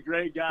death. He's a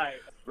great guy.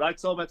 But I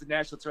told him at the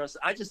National Trust,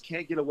 I just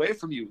can't get away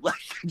from you. Like,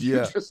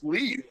 you just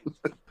leave.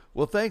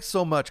 Well, thanks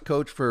so much,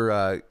 Coach,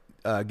 for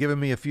giving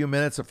me a few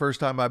minutes. The first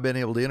time I've been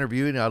able to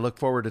interview you, and I look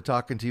forward to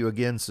talking to you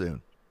again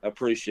soon. I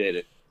appreciate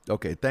it.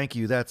 Okay, thank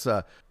you. That's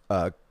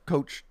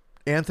Coach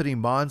Anthony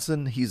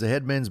Monson. He's a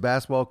head men's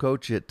basketball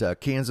coach at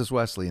Kansas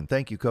Wesleyan.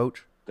 Thank you,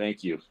 Coach.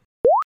 Thank you.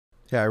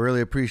 Yeah, I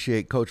really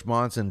appreciate Coach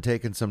Monson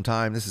taking some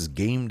time. This is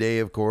game day,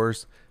 of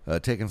course,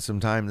 taking some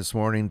time this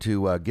morning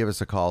to give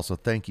us a call. So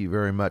thank you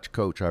very much,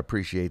 Coach. I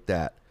appreciate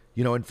that.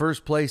 In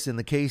first place in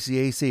the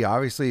KCAC,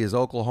 obviously, is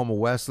Oklahoma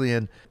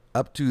Wesleyan.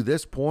 Up to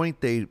this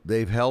point,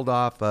 they've held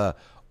off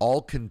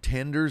all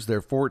contenders. They're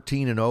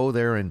 14-0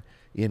 there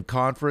in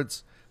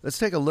conference. Let's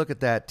take a look at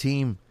that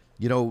team.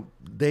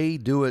 They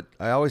do it,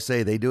 I always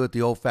say they do it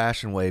the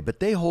old-fashioned way, but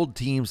they hold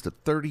teams to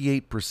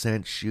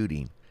 38%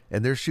 shooting.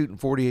 And they're shooting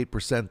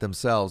 48%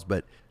 themselves,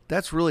 but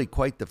that's really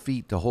quite the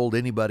feat to hold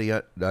anybody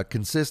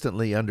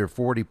consistently under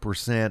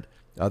 40%.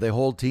 They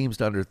hold teams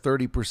to under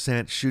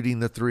 30% shooting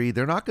the three.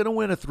 They're not going to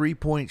win a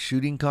three-point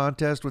shooting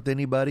contest with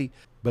anybody,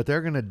 but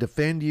they're going to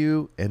defend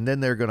you, and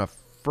then they're going to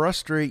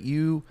frustrate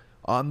you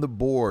on the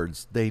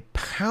boards. They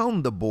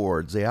pound the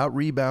boards. They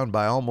out-rebound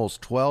by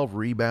almost 12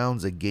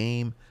 rebounds a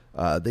game.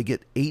 They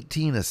get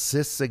 18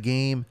 assists a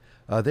game.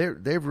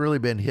 They've really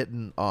been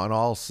hitting on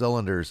all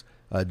cylinders.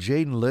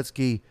 Jaden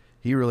Litsky,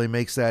 he really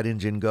makes that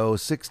engine go.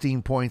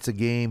 16 points a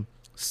game,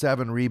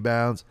 7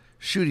 rebounds,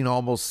 shooting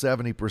almost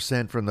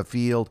 70% from the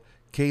field.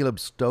 Caleb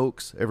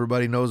Stokes,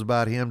 everybody knows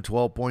about him,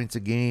 12 points a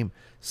game,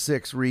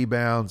 6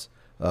 rebounds.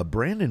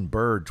 Brandon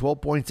Bird,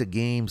 12 points a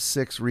game,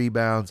 6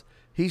 rebounds.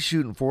 He's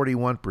shooting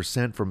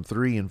 41% from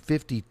 3 and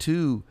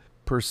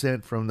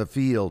 52% from the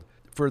field.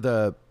 For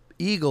the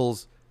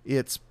Eagles,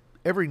 it's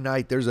every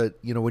night there's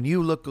when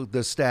you look at the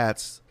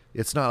stats,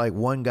 it's not like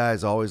one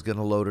guy's always going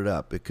to load it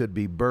up. It could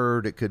be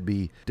Bird, it could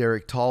be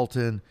Derek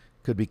Talton,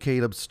 it could be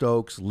Caleb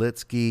Stokes,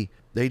 Litsky.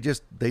 They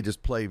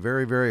just play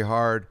very, very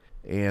hard,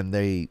 and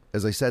they,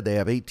 as I said, they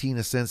have 18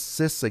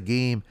 assists a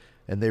game,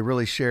 and they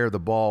really share the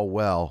ball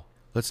well.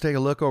 Let's take a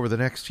look over the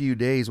next few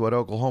days what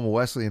Oklahoma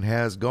Wesleyan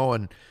has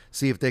going,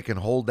 see if they can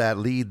hold that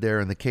lead there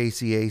in the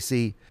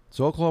KCAC.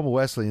 So Oklahoma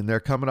Wesleyan,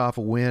 they're coming off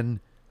a win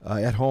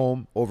at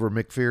home over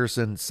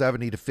McPherson,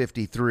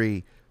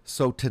 70-53.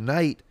 So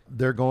tonight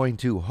they're going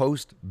to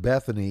host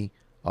Bethany.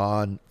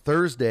 On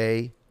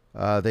Thursday,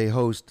 they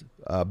host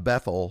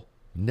Bethel.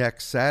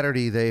 Next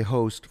Saturday, they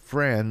host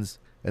Friends.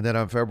 And then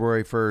on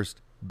February 1st,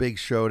 big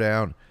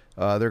showdown,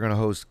 they're going to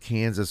host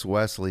Kansas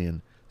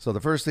Wesleyan. So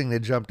the first thing that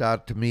jumped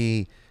out to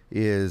me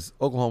is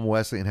Oklahoma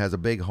Wesleyan has a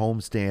big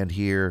homestand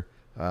here.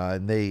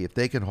 And if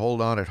they can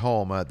hold on at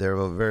home, they have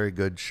a very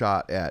good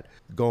shot at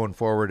going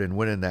forward and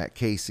winning that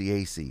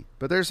KCAC.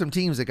 But there's some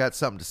teams that got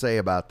something to say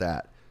about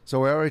that. So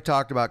we already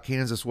talked about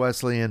Kansas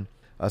Wesleyan.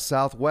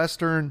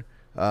 Southwestern,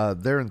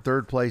 they're in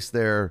third place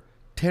there,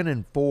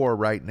 10-4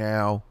 right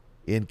now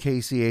in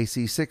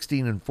KCAC,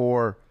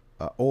 16-4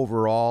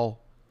 overall.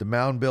 The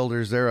Mound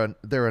Builders,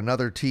 they're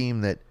another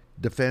team that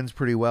defends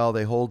pretty well.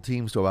 They hold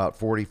teams to about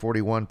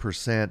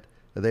 41%.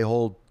 They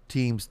hold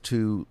teams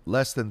to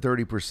less than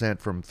 30%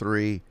 from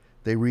 3.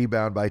 They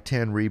rebound by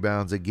 10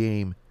 rebounds a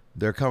game.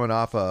 They're coming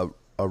off a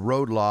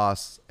road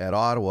loss at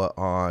Ottawa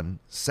on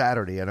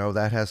Saturday. I know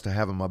that has to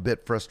have them a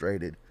bit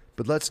frustrated.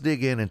 But let's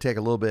dig in and take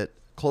a little bit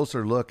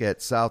closer look at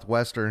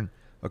Southwestern.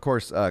 Of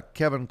course,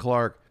 Kevin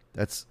Clark,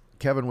 that's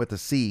Kevin with a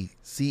C,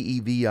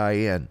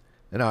 C-E-V-I-N.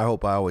 And I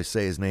hope I always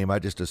say his name. I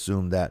just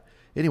assumed that.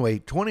 Anyway,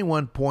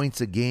 21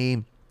 points a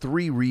game,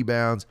 3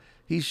 rebounds.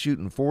 He's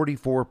shooting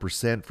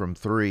 44% from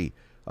 3.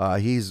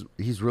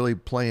 He's really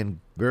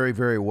playing very,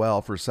 very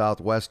well for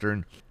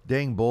Southwestern.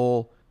 Dang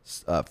Bull,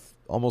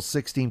 almost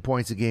 16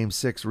 points a game,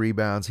 6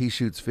 rebounds. He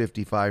shoots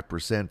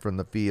 55% from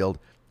the field.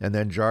 And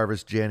then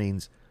Jarvis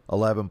Jennings,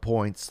 11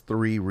 points,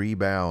 3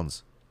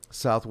 rebounds.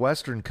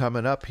 Southwestern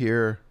coming up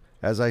here.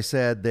 As I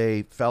said,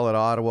 they fell at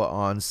Ottawa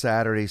on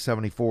Saturday,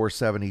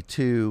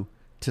 74-72.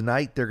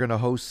 Tonight, they're going to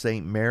host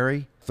St.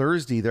 Mary.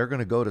 Thursday, they're going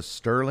to go to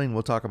Sterling.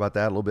 We'll talk about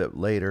that a little bit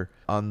later.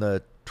 On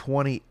the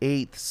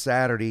 28th,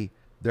 Saturday,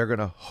 they're going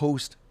to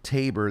host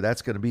Tabor.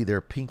 That's going to be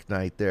their pink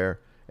night there.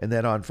 And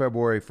then on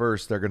February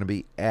 1st, they're going to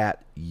be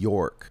at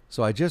York.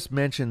 So I just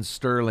mentioned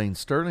Sterling.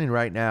 Sterling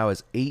right now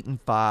is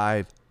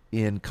 8-5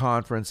 in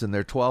conference, and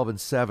they're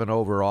 12-7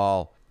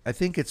 overall. I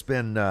think it's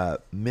been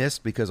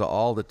missed because of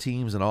all the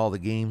teams and all the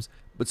games.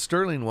 But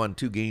Sterling won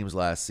 2 games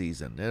last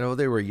season.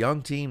 They were a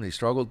young team. They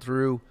struggled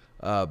through.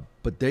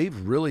 But they've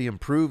really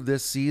improved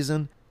this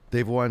season.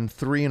 They've won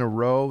 3 in a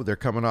row. They're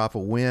coming off a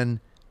win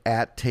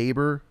at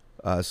Tabor.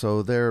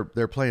 So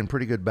they're playing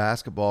pretty good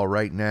basketball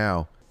right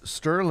now.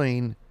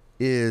 Sterling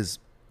is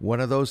one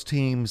of those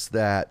teams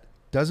that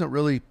doesn't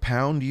really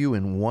pound you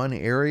in one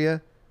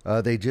area.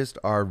 They just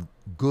are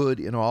good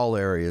in all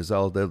areas.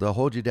 They'll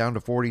hold you down to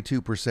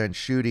 42%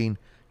 shooting.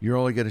 You're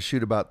only going to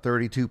shoot about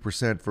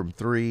 32% from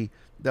three.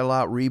 They'll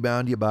out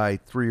rebound you by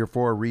 3 or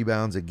 4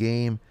 rebounds a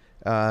game.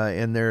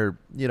 And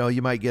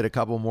you might get a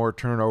couple more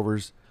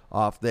turnovers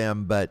off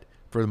them, but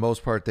for the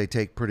most part, they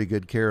take pretty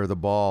good care of the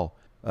ball.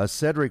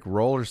 Cedric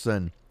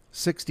Rollerson,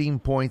 16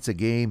 points a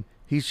game.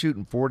 He's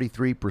shooting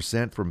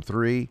 43% from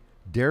three.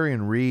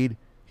 Darian Reed,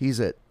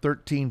 he's at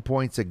 13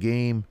 points a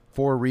game,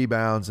 4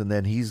 rebounds, and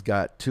then he's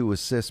got 2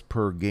 assists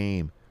per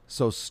game.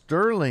 So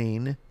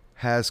Sterling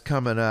has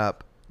coming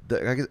up,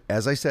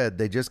 as I said,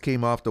 they just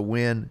came off the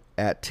win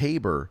at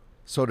Tabor.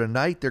 So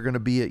tonight they're going to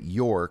be at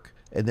York,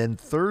 and then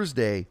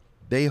Thursday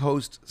they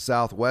host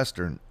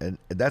Southwestern, and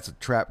that's a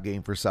trap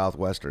game for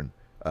Southwestern.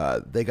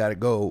 They got to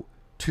go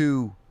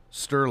to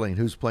Sterling,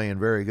 who's playing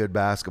very good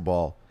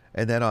basketball,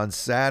 and then on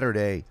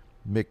Saturday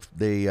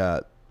they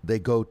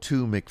go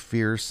to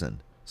McPherson.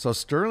 So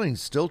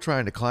Sterling's still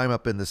trying to climb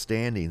up in the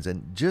standings,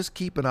 and just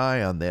keep an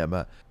eye on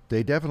them.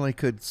 They definitely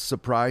could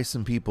surprise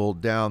some people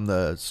down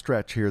the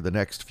stretch here the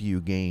next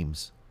few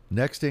games.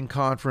 Next in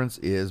conference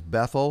is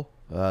Bethel,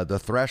 the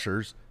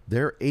Threshers.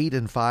 They're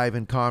 8-5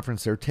 in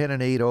conference. They're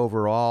 10-8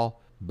 overall.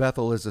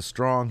 Bethel is a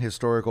strong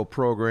historical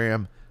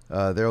program.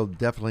 They'll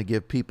definitely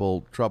give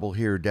people trouble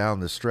here down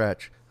the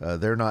stretch.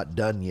 They're not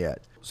done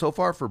yet. So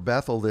far for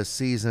Bethel this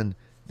season,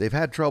 they've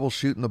had trouble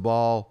shooting the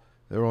ball.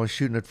 They're only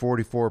shooting at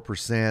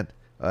 44%,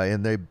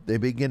 and they've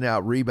been getting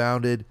out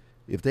rebounded.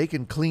 If they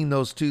can clean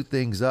those two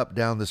things up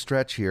down the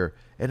stretch here.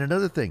 And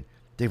another thing,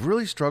 they've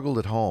really struggled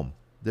at home.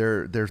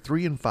 They're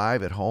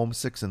 3-5 at home,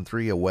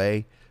 6-3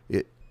 away.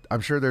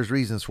 I'm sure there's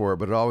reasons for it,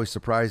 but it always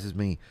surprises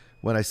me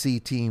when I see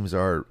teams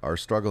are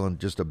struggling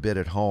just a bit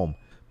at home.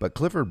 But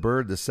Clifford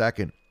Bird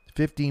II,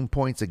 15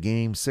 points a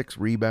game, 6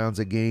 rebounds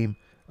a game.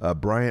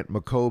 Bryant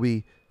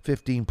McCoby,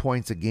 15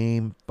 points a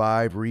game,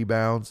 5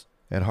 rebounds.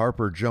 And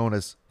Harper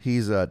Jonas,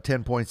 he's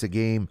 10 points a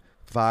game,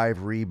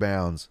 5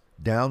 rebounds.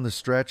 Down the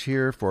stretch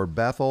here for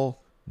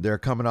Bethel, they're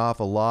coming off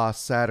a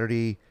loss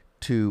Saturday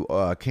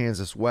to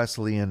Kansas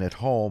Wesleyan at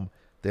home.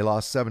 They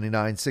lost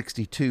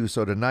 79-62.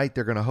 So tonight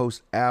they're going to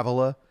host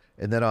Avila.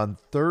 And then on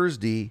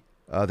Thursday,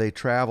 they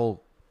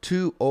travel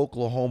to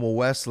Oklahoma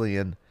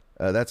Wesleyan.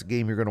 That's a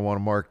game you're going to want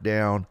to mark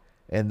down.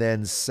 And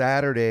then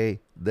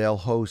Saturday, they'll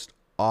host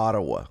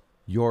Ottawa.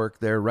 York,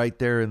 they're right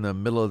there in the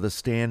middle of the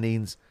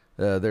standings.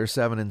 They're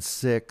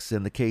 7-6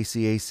 in the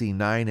KCAC,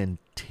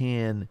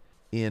 9-10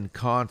 in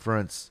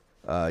conference.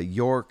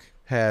 York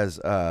has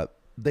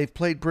they've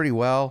played pretty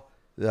well.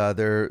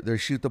 They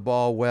shoot the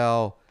ball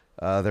well.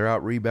 They're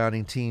out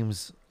rebounding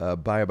teams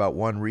by about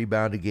 1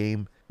 rebound a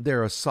game.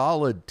 They're a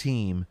solid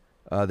team.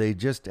 They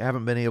just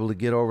haven't been able to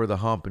get over the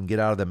hump and get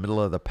out of the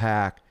middle of the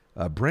pack.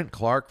 Brent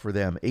Clark for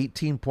them,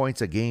 18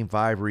 points a game,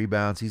 5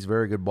 rebounds. He's a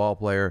very good ball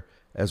player,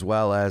 as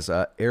well as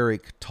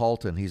Eric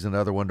Talton. He's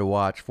another one to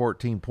watch,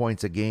 14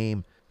 points a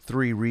game,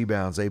 3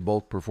 rebounds. They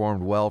both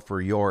performed well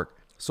for York.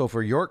 So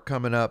for York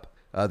coming up,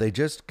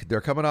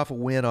 they're coming off a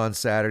win on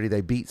Saturday.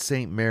 They beat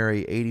St.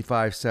 Mary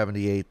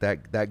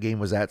 85-78. That game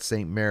was at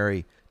St.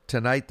 Mary.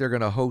 Tonight they're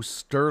going to host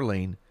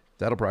Sterling.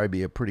 That'll probably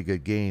be a pretty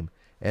good game.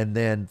 And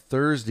then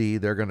Thursday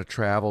they're going to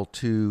travel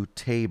to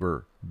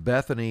Tabor.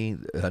 Bethany,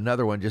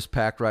 another one just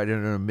packed right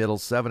in the middle,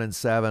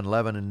 7-7,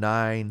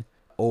 11-9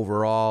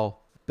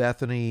 overall.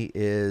 Bethany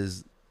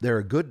they're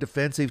a good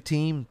defensive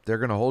team. They're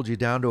going to hold you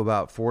down to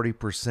about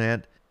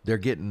 40%. They're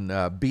getting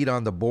beat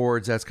on the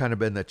boards. That's kind of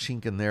been the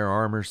chink in their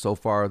armor so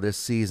far this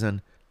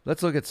season.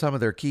 Let's look at some of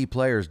their key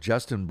players.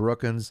 Justin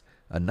Brookins,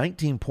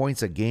 19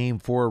 points a game,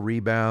 4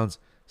 rebounds.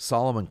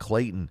 Solomon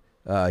Clayton,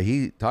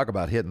 he talk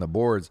about hitting the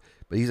boards,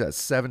 but he's at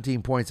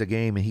 17 points a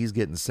game, and he's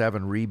getting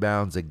 7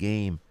 rebounds a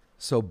game.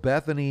 So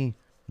Bethany,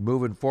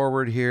 moving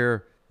forward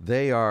here,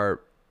 they're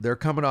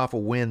coming off a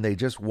win. They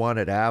just won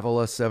at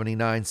Avila,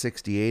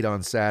 79-68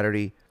 on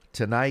Saturday.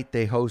 Tonight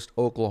they host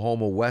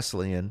Oklahoma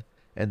Wesleyan.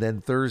 And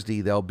then Thursday,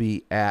 they'll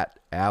be at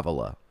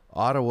Avila.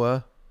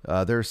 Ottawa,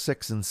 they're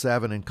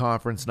 6-7 in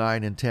conference,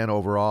 9-10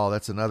 overall.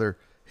 That's another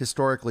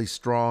historically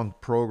strong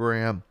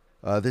program.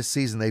 This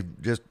season,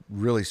 they've just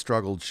really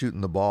struggled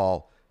shooting the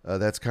ball.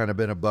 That's kind of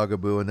been a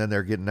bugaboo, and then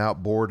they're getting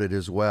outboarded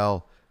as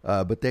well.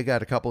 But they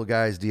got a couple of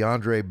guys,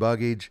 DeAndre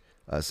Buggage,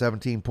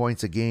 17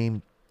 points a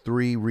game,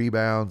 3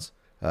 rebounds.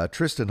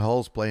 Tristan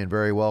Hull's playing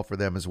very well for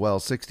them as well,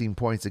 16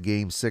 points a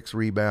game, 6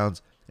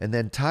 rebounds. And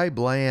then Ty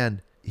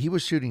Bland, he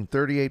was shooting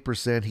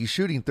 38%. He's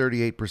shooting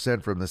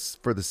 38%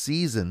 for the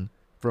season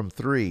from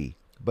 3,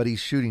 but he's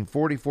shooting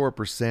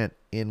 44%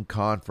 in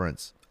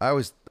conference. I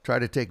always try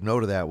to take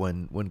note of that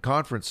when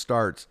conference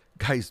starts,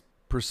 guys'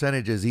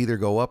 percentages either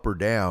go up or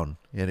down,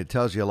 and it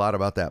tells you a lot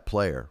about that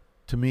player.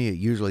 To me, it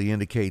usually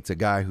indicates a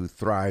guy who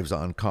thrives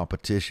on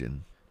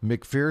competition.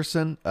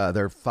 McPherson,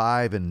 they're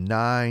 5-9,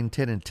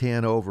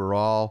 10-10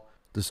 overall.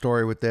 The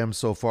story with them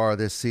so far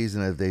this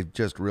season is they've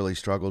just really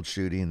struggled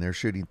shooting. They're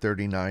shooting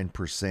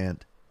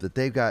 39%. that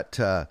they've got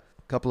a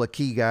couple of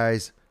key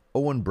guys.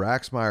 Owen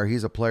Braxmeyer,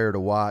 he's a player to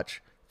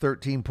watch.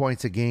 13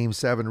 points a game,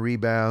 7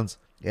 rebounds.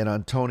 And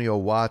Antonio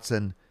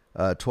Watson,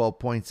 12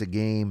 points a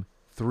game,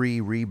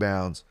 3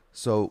 rebounds.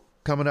 So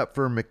coming up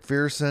for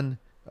McPherson,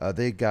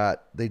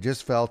 they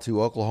just fell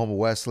to Oklahoma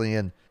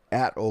Wesleyan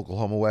at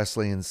Oklahoma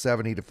Wesleyan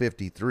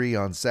 70-53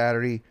 on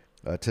Saturday.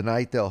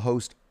 Tonight they'll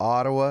host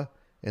Ottawa,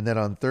 and then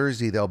on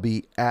Thursday they'll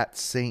be at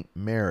St.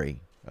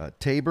 Mary.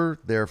 Tabor,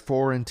 they're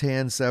 4-10,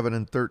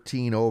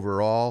 7-13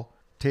 overall.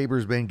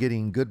 Tabor's been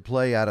getting good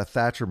play out of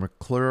Thatcher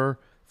McClure,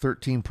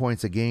 13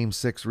 points a game,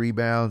 6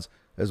 rebounds,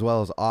 as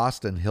well as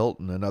Austin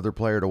Hilton, another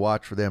player to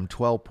watch for them,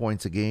 12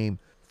 points a game,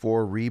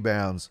 4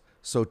 rebounds.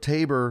 So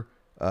Tabor,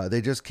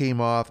 they just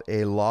came off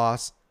a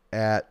loss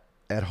at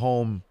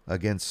home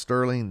against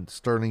Sterling.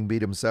 Sterling beat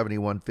them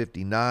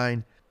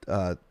 71-59.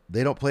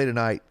 They don't play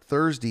tonight.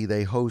 Thursday,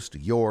 they host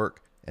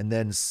York. And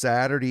then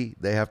Saturday,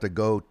 they have to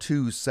go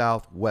to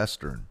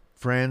Southwestern.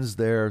 Friends,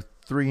 they're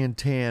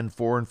 3-10,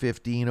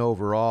 4-15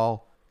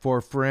 overall. For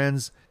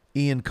Friends,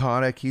 Ian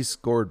Connick, he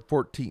scored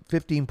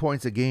 15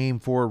 points a game,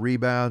 4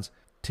 rebounds.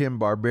 Tim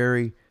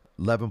Barberi,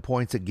 11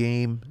 points a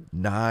game,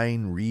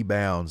 9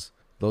 rebounds.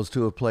 Those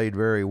two have played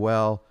very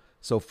well.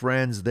 So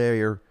Friends,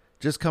 they're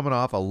just coming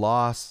off a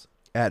loss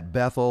at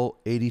Bethel,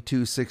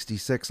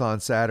 82-66 on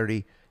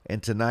Saturday.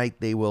 And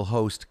tonight they will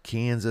host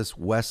Kansas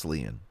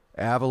Wesleyan.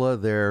 Avila,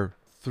 they're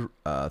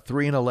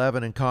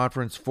 3-11 in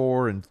conference,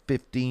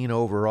 4-15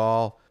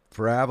 overall.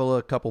 For Avila,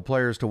 a couple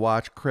players to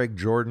watch. Craig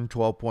Jordan,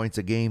 12 points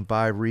a game,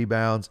 5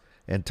 rebounds.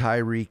 And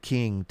Tyree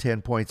King,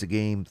 10 points a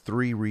game,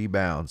 3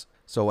 rebounds.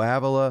 So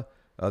Avila,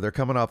 they're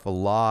coming off a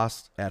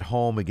loss at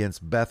home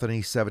against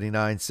Bethany,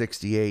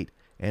 79-68.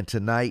 And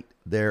tonight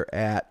they're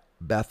at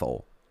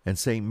Bethel. And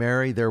St.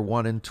 Mary, they're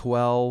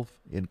 1-12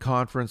 in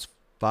conference,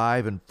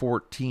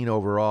 5-14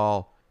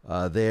 overall.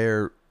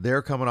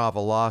 They're coming off a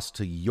loss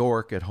to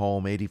York at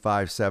home,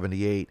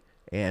 85-78.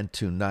 And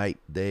tonight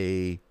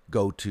they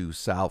go to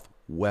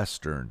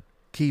Southwestern.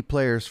 Key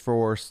players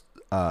for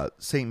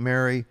St.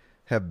 Mary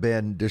have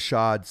been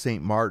Deshad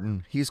St.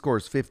 Martin. He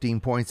scores 15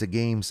 points a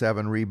game,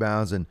 7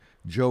 rebounds. And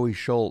Joey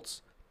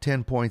Schultz,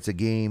 10 points a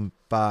game,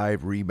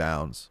 5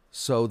 rebounds.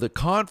 So the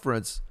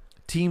conference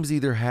teams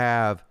either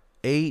have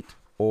 8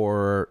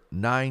 or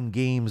 9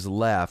 games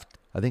left.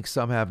 I think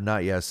some have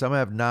not yet. Some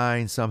have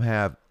 9, some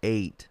have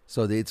 8.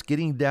 So it's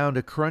getting down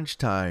to crunch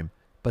time,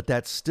 but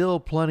that's still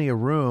plenty of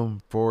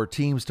room for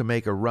teams to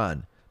make a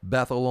run.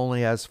 Bethel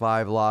only has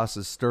 5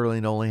 losses.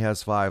 Sterling only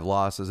has 5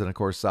 losses. And, of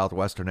course,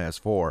 Southwestern has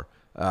 4.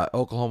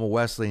 Oklahoma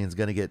Wesleyan is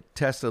going to get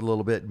tested a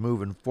little bit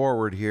moving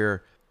forward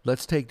here.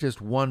 Let's take just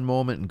one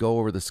moment and go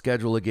over the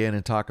schedule again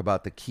and talk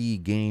about the key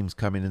games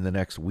coming in the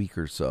next week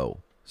or so.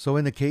 So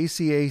in the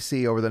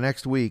KCAC over the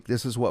next week,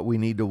 this is what we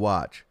need to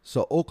watch.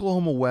 So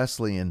Oklahoma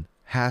Wesleyan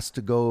has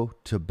to go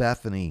to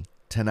Bethany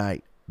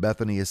tonight.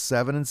 Bethany is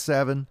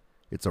 7-7.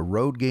 It's a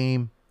road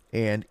game,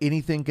 and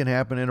anything can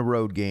happen in a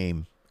road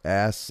game.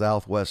 Ask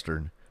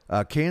Southwestern.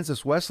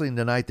 Kansas Wesleyan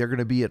tonight, they're going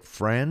to be at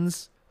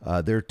Friends.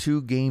 They're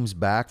 2 games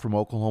back from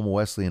Oklahoma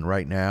Wesleyan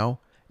right now.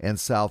 And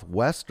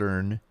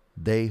Southwestern,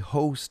 they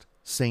host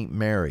St.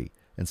 Mary.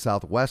 And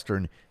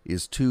Southwestern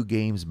is 2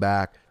 games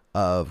back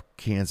of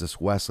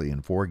Kansas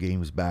Wesleyan, 4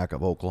 games back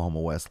of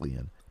Oklahoma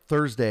Wesleyan.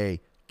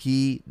 Thursday,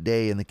 key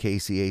day in the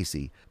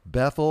KCAC.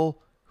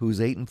 Bethel, who's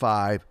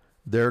 8-5,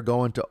 they're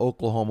going to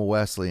Oklahoma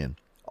Wesleyan.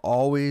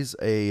 Always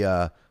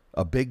a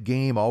big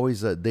game.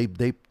 Always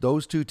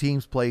those 2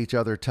 teams play each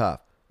other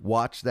tough.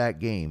 Watch that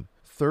game.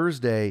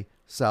 Thursday,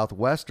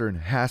 Southwestern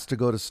has to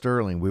go to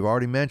Sterling. We've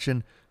already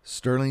mentioned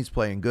Sterling's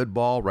playing good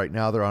ball. Right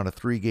now they're on a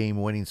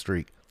 3-game winning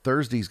streak.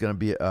 Thursday's going to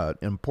be an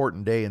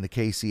important day in the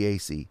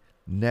KCAC.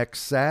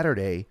 Next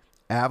Saturday,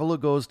 Avila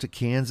goes to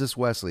Kansas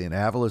Wesleyan.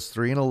 Avila's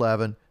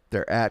 3-11.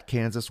 They're at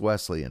Kansas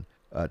Wesleyan.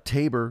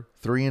 Tabor,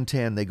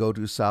 3-10. They go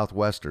to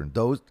Southwestern.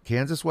 Those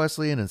Kansas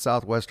Wesleyan and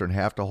Southwestern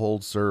have to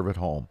hold serve at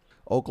home.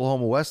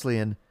 Oklahoma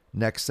Wesleyan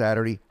next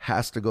Saturday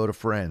has to go to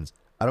Friends.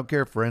 I don't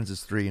care if Friends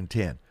is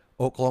 3-10.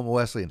 Oklahoma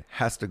Wesleyan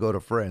has to go to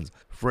Friends.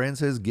 Friends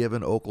has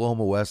given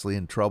Oklahoma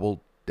Wesleyan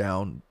trouble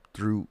down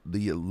through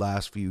the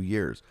last few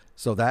years.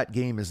 So that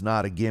game is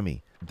not a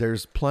gimme.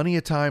 There's plenty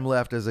of time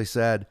left, as I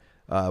said.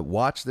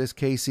 Watch this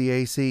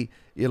KCAC.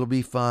 It'll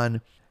be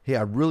fun. Hey,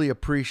 I really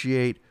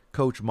appreciate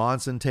Coach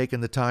Monson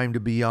taking the time to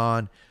be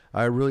on.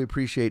 I really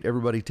appreciate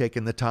everybody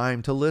taking the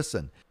time to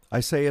listen. I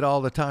say it all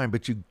the time,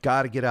 but you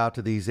got to get out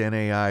to these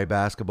NAI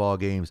basketball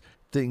games.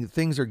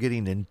 Things are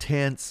getting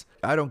intense.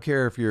 I don't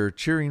care if you're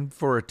cheering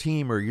for a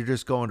team or you're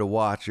just going to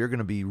watch. You're going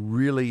to be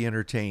really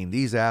entertained.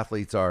 These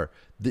athletes are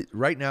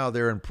right now.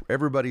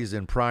 Everybody's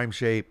in prime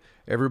shape.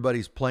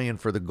 Everybody's playing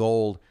for the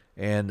gold,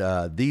 and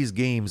these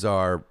games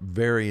are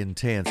very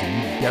intense.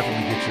 And you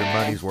definitely get your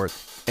money's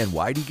worth. And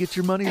why do you get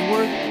your money's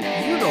worth?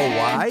 You know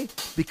why?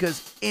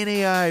 Because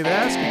NAI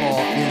basketball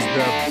is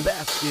the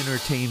best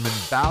entertainment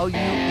value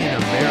in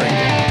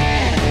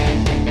America.